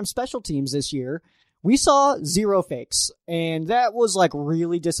because of the Rams special teams this year. We saw 0 fakes, and that was like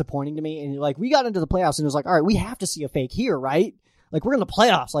really disappointing to me. And like we got into the playoffs, and it was like, all right, we have to see a fake here, right? Like we're in the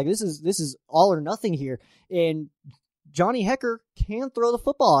playoffs. Like this is all or nothing here. And Johnny Hekker can throw the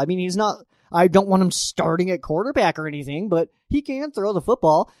football. I mean, he's not. I don't want him starting at quarterback or anything, but he can throw the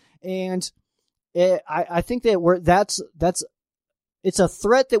football. And I think that it's a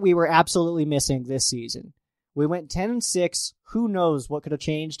threat that we were absolutely missing this season. We went 10-6. Who knows what could have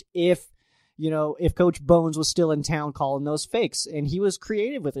changed if Coach Bones was still in town calling those fakes, and he was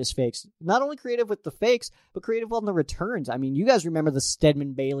creative with his fakes. Not only creative with the fakes, but creative on the returns. I mean, you guys remember the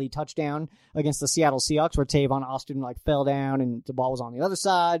Stedman Bailey touchdown against the Seattle Seahawks where Tavon Austin fell down and the ball was on the other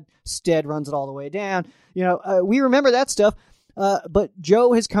side. Stead runs it all the way down. We remember that stuff. But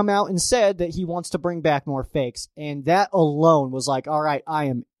Joe has come out and said that he wants to bring back more fakes, and that alone was like, all right, I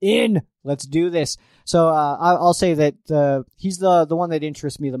am in. Let's do this. So I'll say that he's the one that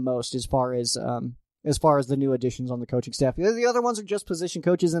interests me the most as far as the new additions on the coaching staff. The other ones are just position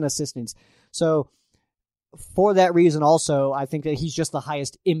coaches and assistants. So for that reason, also, I think that he's just the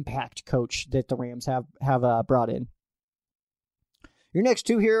highest impact coach that the Rams have brought in. Your next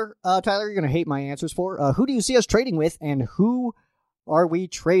two here, Tyler, you're going to hate my answers for. Who do you see us trading with, and who are we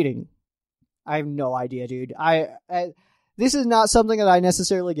trading? I have no idea, dude. This is not something that I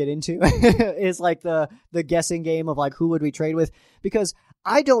necessarily get into. It's like the guessing game of like who would we trade with, because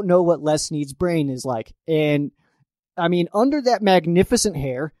I don't know what Les Snead's brain is like. And I mean, under that magnificent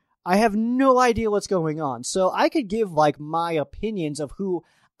hair, I have no idea what's going on. So I could give like my opinions of who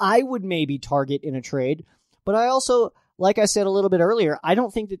I would maybe target in a trade, but I also, like I said a little bit earlier, I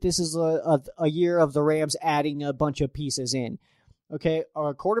don't think that this is a year of the Rams adding a bunch of pieces in. Okay,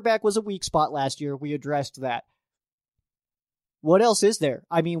 our quarterback was a weak spot last year. We addressed that. What else is there?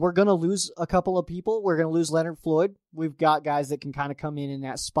 I mean, we're going to lose a couple of people. We're going to lose Leonard Floyd. We've got guys that can kind of come in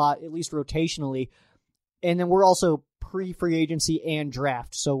that spot, at least rotationally. And then we're also pre-free agency and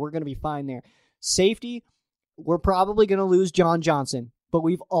draft, so we're going to be fine there. Safety, we're probably going to lose John Johnson, but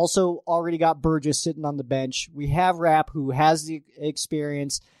we've also already got Burgess sitting on the bench. We have Rapp, who has the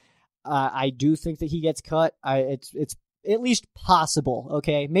experience. I do think that he gets cut. It's at least possible.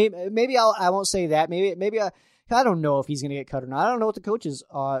 Okay, maybe I won't say that. Maybe I don't know if he's going to get cut or not. I don't know what the coaches'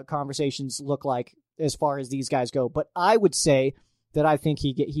 conversations look like as far as these guys go. But I would say that I think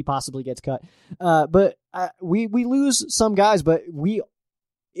he possibly gets cut. But we lose some guys, but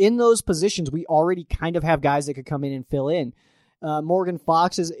in those positions, we already kind of have guys that could come in and fill in. Morgan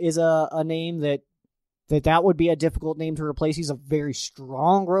Fox is a name that would be a difficult name to replace. He's a very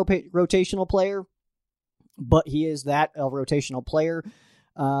strong rotational player, but he is a rotational player.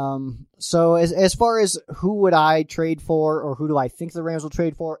 So as far as who would I trade for, or who do I think the Rams will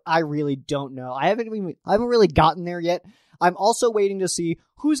trade for, I really don't know. I haven't really gotten there yet. I'm also waiting to see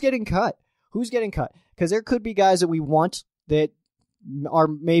who's getting cut. Because there could be guys that we want that are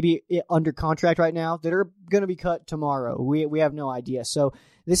maybe under contract right now that are going to be cut tomorrow. We have no idea. So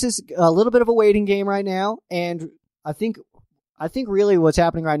this is a little bit of a waiting game right now, and I think really what's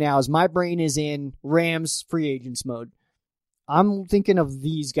happening right now is my brain is in Rams free agents mode. I'm thinking of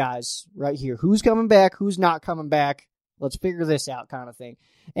these guys right here. Who's coming back? Who's not coming back? Let's figure this out, kind of thing.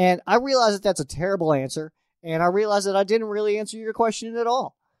 And I realize that that's a terrible answer, and I realize that I didn't really answer your question at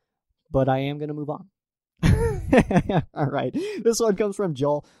all. But I am going to move on. All right. This one comes from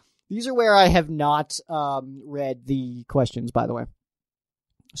Joel. These are where I have not read the questions, by the way.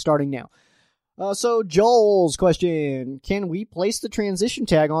 Starting now. So Joel's question, can we place the transition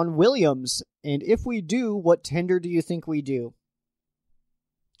tag on Williams? And if we do, what tender do you think we do?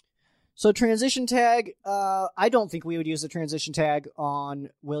 So transition tag, I don't think we would use the transition tag on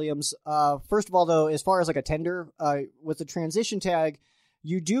Williams. First of all, though, as far as like a tender, with the transition tag,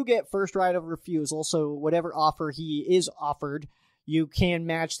 you do get first right of refusal. So whatever offer he is offered, you can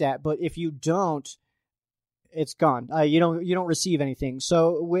match that. But if you don't, it's gone. You don't receive anything.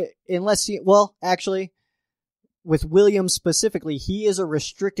 So with Williams specifically, he is a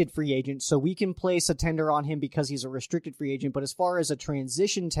restricted free agent, so we can place a tender on him because he's a restricted free agent. But as far as a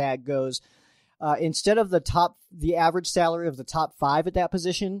transition tag goes, instead of the average salary of the top 5 at that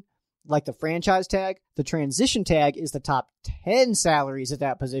position, like the franchise tag, the transition tag is the top 10 salaries at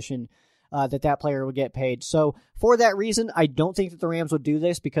that position that player would get paid. So for that reason, I don't think that the Rams would do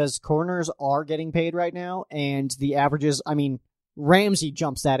this because corners are getting paid right now, and the averages, Ramsey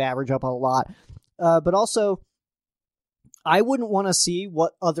jumps that average up a lot. But also, I wouldn't want to see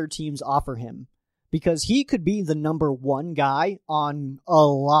what other teams offer him because he could be the number 1 guy on a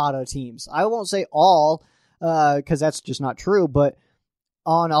lot of teams. I won't say all because that's just not true, but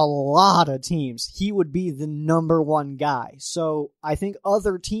on a lot of teams, he would be the number 1 guy. So I think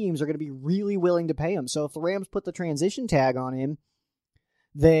other teams are going to be really willing to pay him. So if the Rams put the transition tag on him,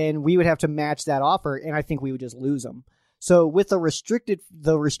 then we would have to match that offer, and I think we would just lose him. So with the restricted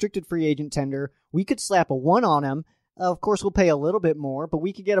free agent tender, we could slap a 1 on him. Of course, we'll pay a little bit more, but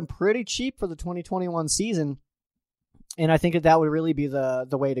we could get him pretty cheap for the 2021 season, and I think that would really be the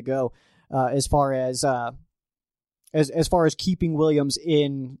way to go as far as keeping Williams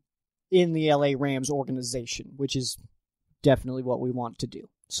in the LA Rams organization, which is definitely what we want to do.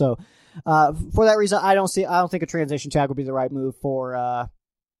 So for that reason, I don't think a transition tag would be the right move for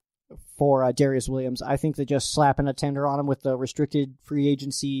Darius Williams. I think that just slapping a tender on him with the restricted free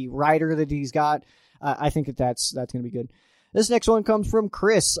agency rider that he's got, I think that's going to be good. This next one comes from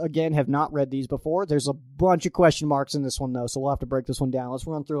Chris. Again, have not read these before. There's a bunch of question marks in this one, though, so we'll have to break this one down. Let's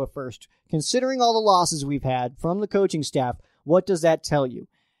run through it first. Considering all the losses we've had from the coaching staff, what does that tell you?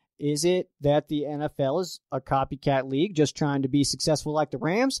 Is it that the NFL is a copycat league just trying to be successful like the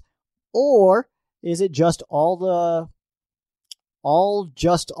Rams? Or is it just all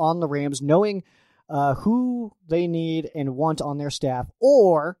just on the Rams, knowing who they need and want on their staff?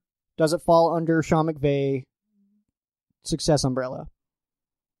 Or does it fall under Sean McVay success umbrella?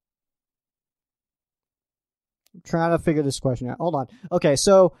 I'm trying to figure this question out. Hold on. Okay,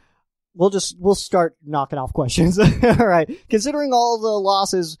 so we'll start knocking off questions. All right. Considering all the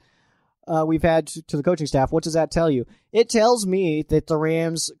losses we've had to the coaching staff, what does that tell you? It tells me that the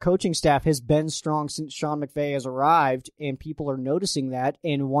Rams coaching staff has been strong since Sean McVay has arrived, and people are noticing that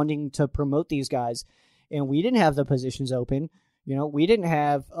and wanting to promote these guys. And we didn't have the positions open. We didn't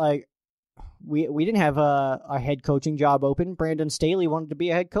have we didn't have a head coaching job open. Brandon Staley wanted to be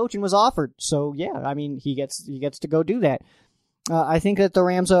a head coach and was offered. So yeah, he gets to go do that. I think that the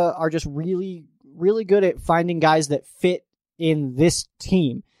Rams are just really, really good at finding guys that fit in this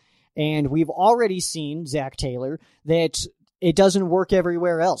team. And we've already seen, Zach Taylor, that it doesn't work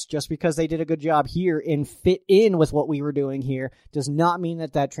everywhere else. Just because they did a good job here and fit in with what we were doing here does not mean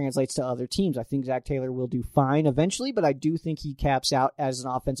that translates to other teams. I think Zach Taylor will do fine eventually, but I do think he caps out as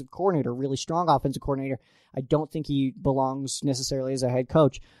an offensive coordinator, really strong offensive coordinator. I don't think he belongs necessarily as a head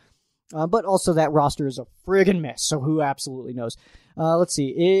coach. But also that roster is a friggin' mess, so who absolutely knows? Let's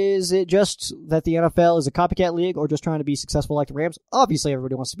see. Is it just that the NFL is a copycat league or just trying to be successful like the Rams? Obviously,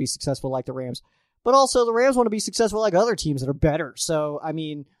 everybody wants to be successful like the Rams. But also the Rams want to be successful like other teams that are better. So, I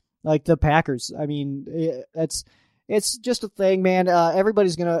mean, like the Packers. I mean, it's just a thing, man.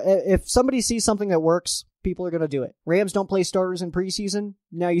 Everybody's going to, if somebody sees something that works, people are going to do it. Rams don't play starters in preseason.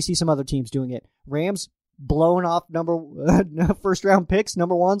 Now you see some other teams doing it. Rams blowing off first round picks,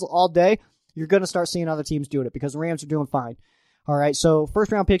 number ones all day. You're going to start seeing other teams doing it because the Rams are doing fine. All right. So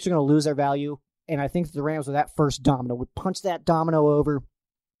first round picks are going to lose their value. And I think the Rams with that first domino would punch that domino over.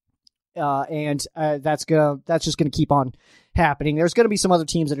 And that's just going to keep on happening. There's going to be some other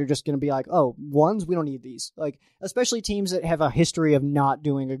teams that are just going to be like, oh, ones, we don't need these. Like, especially teams that have a history of not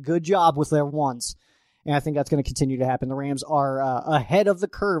doing a good job with their ones. And I think that's going to continue to happen. The Rams are ahead of the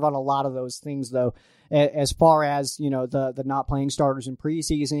curve on a lot of those things, though, as far as, you know, the not playing starters in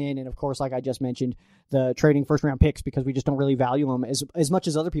preseason. And, of course, like I just mentioned, the trading first-round picks because we just don't really value them as much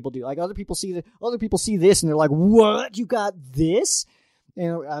as other people do. Like, other people see this, and they're like, what? You got this?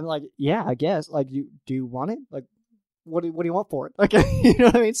 And I'm like, yeah, I guess. Like, do you want it? Like, what do you want for it? Like, you know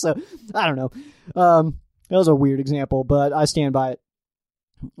what I mean? So, I don't know. That was a weird example, but I stand by it.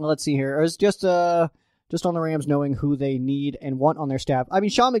 Let's see here. It was just on the Rams knowing who they need and want on their staff. I mean,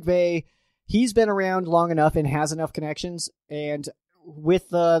 Sean McVay, he's been around long enough and has enough connections. And with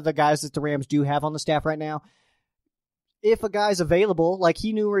the guys that the Rams do have on the staff right now, if a guy's available, like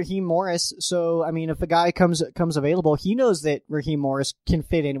he knew Raheem Morris, so, I mean, if a guy comes available, he knows that Raheem Morris can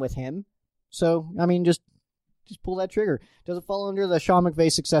fit in with him. So, I mean, just pull that trigger. Does it fall under the Sean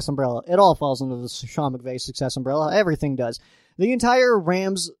McVay success umbrella? It all falls under the Sean McVay success umbrella. Everything does. The entire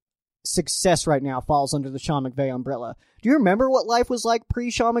Rams success right now falls under the Sean McVay umbrella. Do you remember what life was like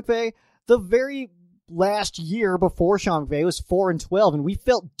pre-Sean McVay? The very last year before Sean McVay was 4-12, and we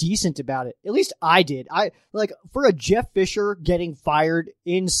felt decent about it. At least I did. I like for a Jeff Fisher getting fired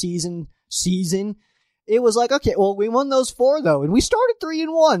in season, it was like, okay, well, we won those 4 though, and we started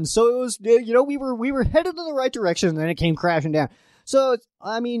 3-1, so it was, you know, we were headed in the right direction, and then it came crashing down. So,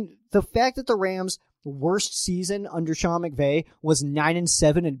 I mean, the fact that the Rams' worst season under Sean McVay was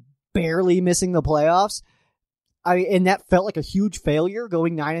 9-7 and barely missing the playoffs, and that felt like a huge failure,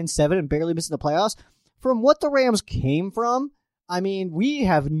 going 9-7 and barely missing the playoffs. From what the Rams came from, I mean, we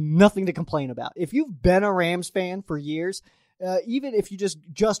have nothing to complain about. If you've been a Rams fan for years, even if you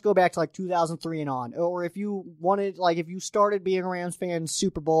just go back to like 2003 and on, or if you wanted, like if you started being a Rams fan,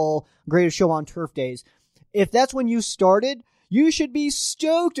 Super Bowl, Greatest Show on Turf days, if that's when you started, you should be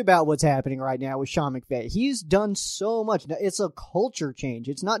stoked about what's happening right now with Sean McVay. He's done so much. It's a culture change.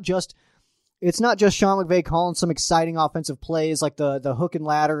 It's not just Sean McVay calling some exciting offensive plays like the hook and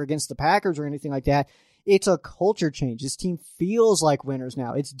ladder against the Packers or anything like that. It's a culture change. This team feels like winners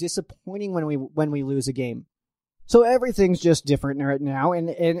now. It's disappointing when we lose a game. So everything's just different right now,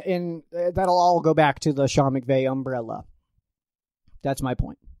 and that'll all go back to the Sean McVay umbrella. That's my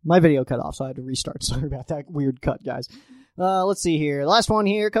point. My video cut off, so I had to restart. Sorry about that weird cut, guys. Let's see here. The last one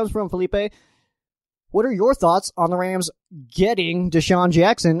here comes from Felipe. What are your thoughts on the Rams getting Deshaun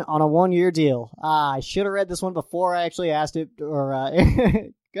Jackson on a 1-year deal? I should have read this one before I actually asked it, or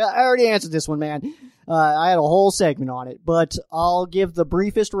I already answered this one, man. I had a whole segment on it, but I'll give the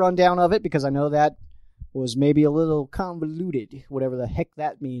briefest rundown of it because I know that was maybe a little convoluted, whatever the heck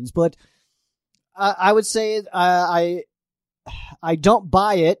that means. But I would say I don't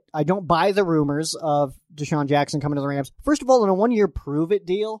buy it. I don't buy the rumors of Deshaun Jackson coming to the Rams. First of all, in a 1-year prove-it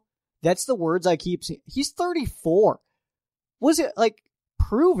deal, that's the words I keep seeing. He's 34. Was it like,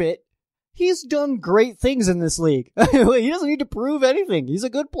 prove it? He's done great things in this league. He doesn't need to prove anything. He's a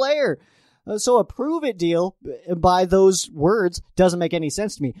good player. So a prove-it deal by those words doesn't make any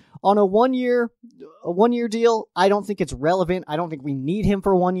sense to me. On a 1-year deal, I don't think it's relevant. I don't think we need him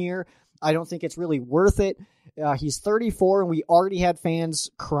for 1 year. I don't think it's really worth it. He's 34, and we already had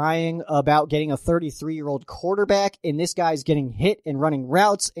fans crying about getting a 33-year-old quarterback, and this guy's getting hit and running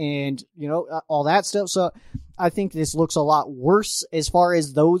routes and, you know, all that stuff. So I think this looks a lot worse as far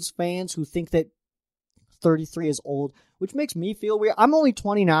as those fans who think that 33 is old, which makes me feel weird. I'm only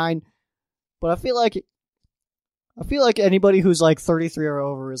 29, but I feel like anybody who's like 33 or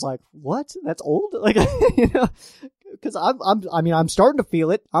over is like, what? That's old? Like, you know, because I'm starting to feel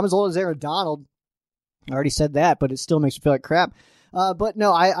it. I'm as old as Aaron Donald. I already said that, but it still makes me feel like crap. But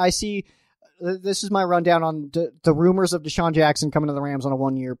no, I see. This is my rundown on the rumors of Deshaun Jackson coming to the Rams on a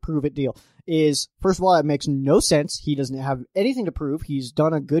 1-year prove-it deal. Is, first of all, it makes no sense. He doesn't have anything to prove. He's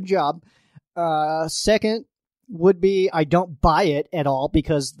done a good job. Second would be I don't buy it at all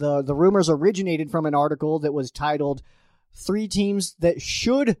because the rumors originated from an article that was titled 3 teams that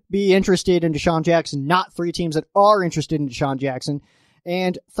should be interested in Deshaun Jackson, not 3 teams that are interested in Deshaun Jackson.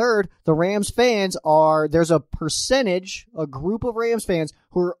 And third, the Rams fans there's a group of Rams fans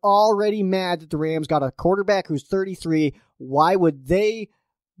who are already mad that the Rams got a quarterback who's 33. Why would they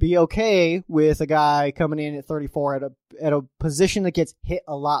be okay with a guy coming in at 34 at a position that gets hit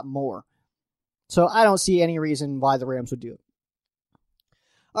a lot more? So I don't see any reason why the Rams would do it.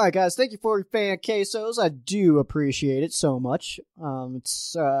 All right, guys, thank you for your fan quesos. I do appreciate it so much.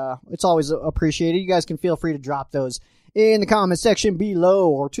 It's always appreciated. You guys can feel free to drop those in the comment section below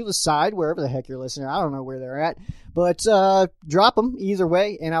or to the side, wherever the heck you're listening. I don't know where they're at, but drop them either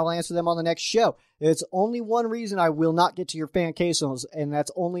way, and I'll answer them on the next show. It's only one reason I will not get to your fan quesos, and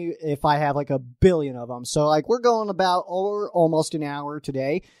that's only if I have like a billion of them. So like we're going about almost an hour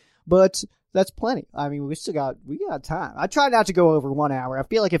today, but that's plenty. I mean, we got time. I try not to go over 1 hour. I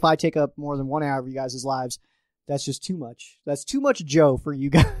feel like if I take up more than 1 hour of you guys' lives, that's just too much. That's too much Joe for you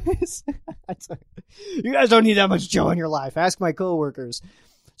guys. You guys don't need that much Joe in your life. Ask my coworkers.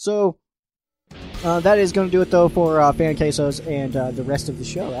 So that is going to do it, though, for fan quesos and the rest of the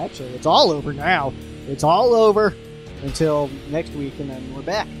show, actually. It's all over now. It's all over until next week, and then we're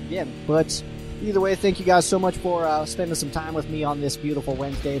back again. But either way, thank you guys so much for spending some time with me on this beautiful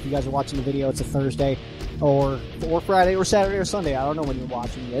Wednesday. If you guys are watching the video, it's a Thursday or Friday or Saturday or Sunday. I don't know when you're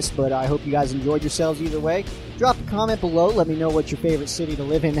watching this, but I hope you guys enjoyed yourselves either way. Drop a comment below. Let me know what your favorite city to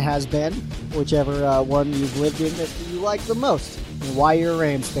live in has been, whichever one you've lived in that you like the most, and why you're a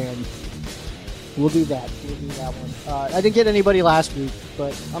Rams fan. We'll do that. We'll do that one. I didn't get anybody last week,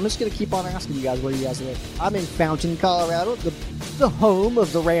 but I'm just going to keep on asking you guys where you guys live. I'm in Fountain, Colorado, the home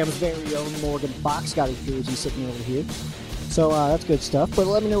of the Rams' very own Morgan Fox. Got his jersey sitting over here. So that's good stuff. But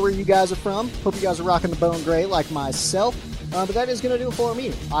let me know where you guys are from. Hope you guys are rocking the bone gray like myself. But that is going to do it for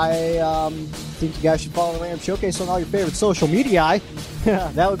me. I think you guys should follow the Ram Showcase on all your favorite social media.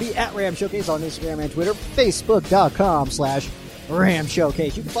 That would be at Ram Showcase on Instagram and Twitter. Facebook.com/Ram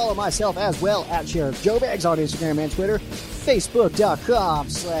Showcase. You can follow myself as well at Sheriff Joe Bags on Instagram and Twitter.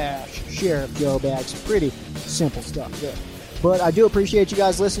 Facebook.com/Sheriff Joe Bags. Pretty simple stuff there. But I do appreciate you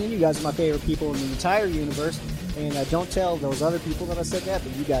guys listening. You guys are my favorite people in the entire universe. And don't tell those other people that I said that,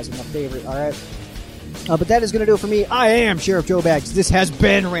 but you guys are my favorite, all right? But that is going to do it for me. I am Sheriff Joe Bags. This has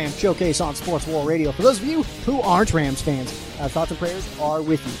been Ram Showcase on Sports War Radio. For those of you who aren't Rams fans, thoughts and prayers are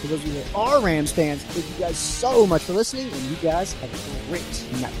with you. For those of you that are Rams fans, thank you guys so much for listening, and you guys have a great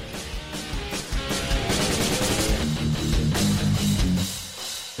night.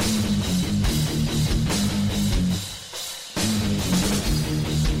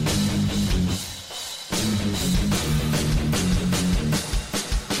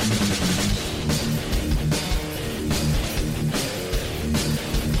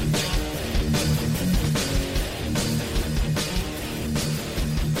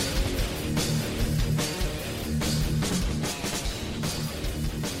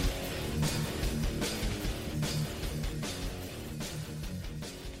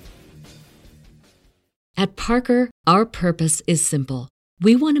 At Parker, our purpose is simple.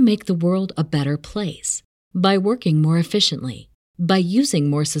 We want to make the world a better place by working more efficiently, by using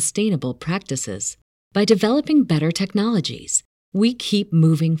more sustainable practices, by developing better technologies. We keep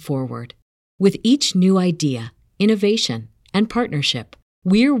moving forward. With each new idea, innovation, and partnership,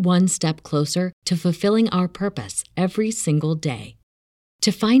 we're one step closer to fulfilling our purpose every single day.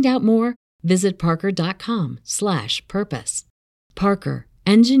 To find out more, visit parker.com/purpose. Parker,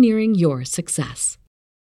 engineering your success.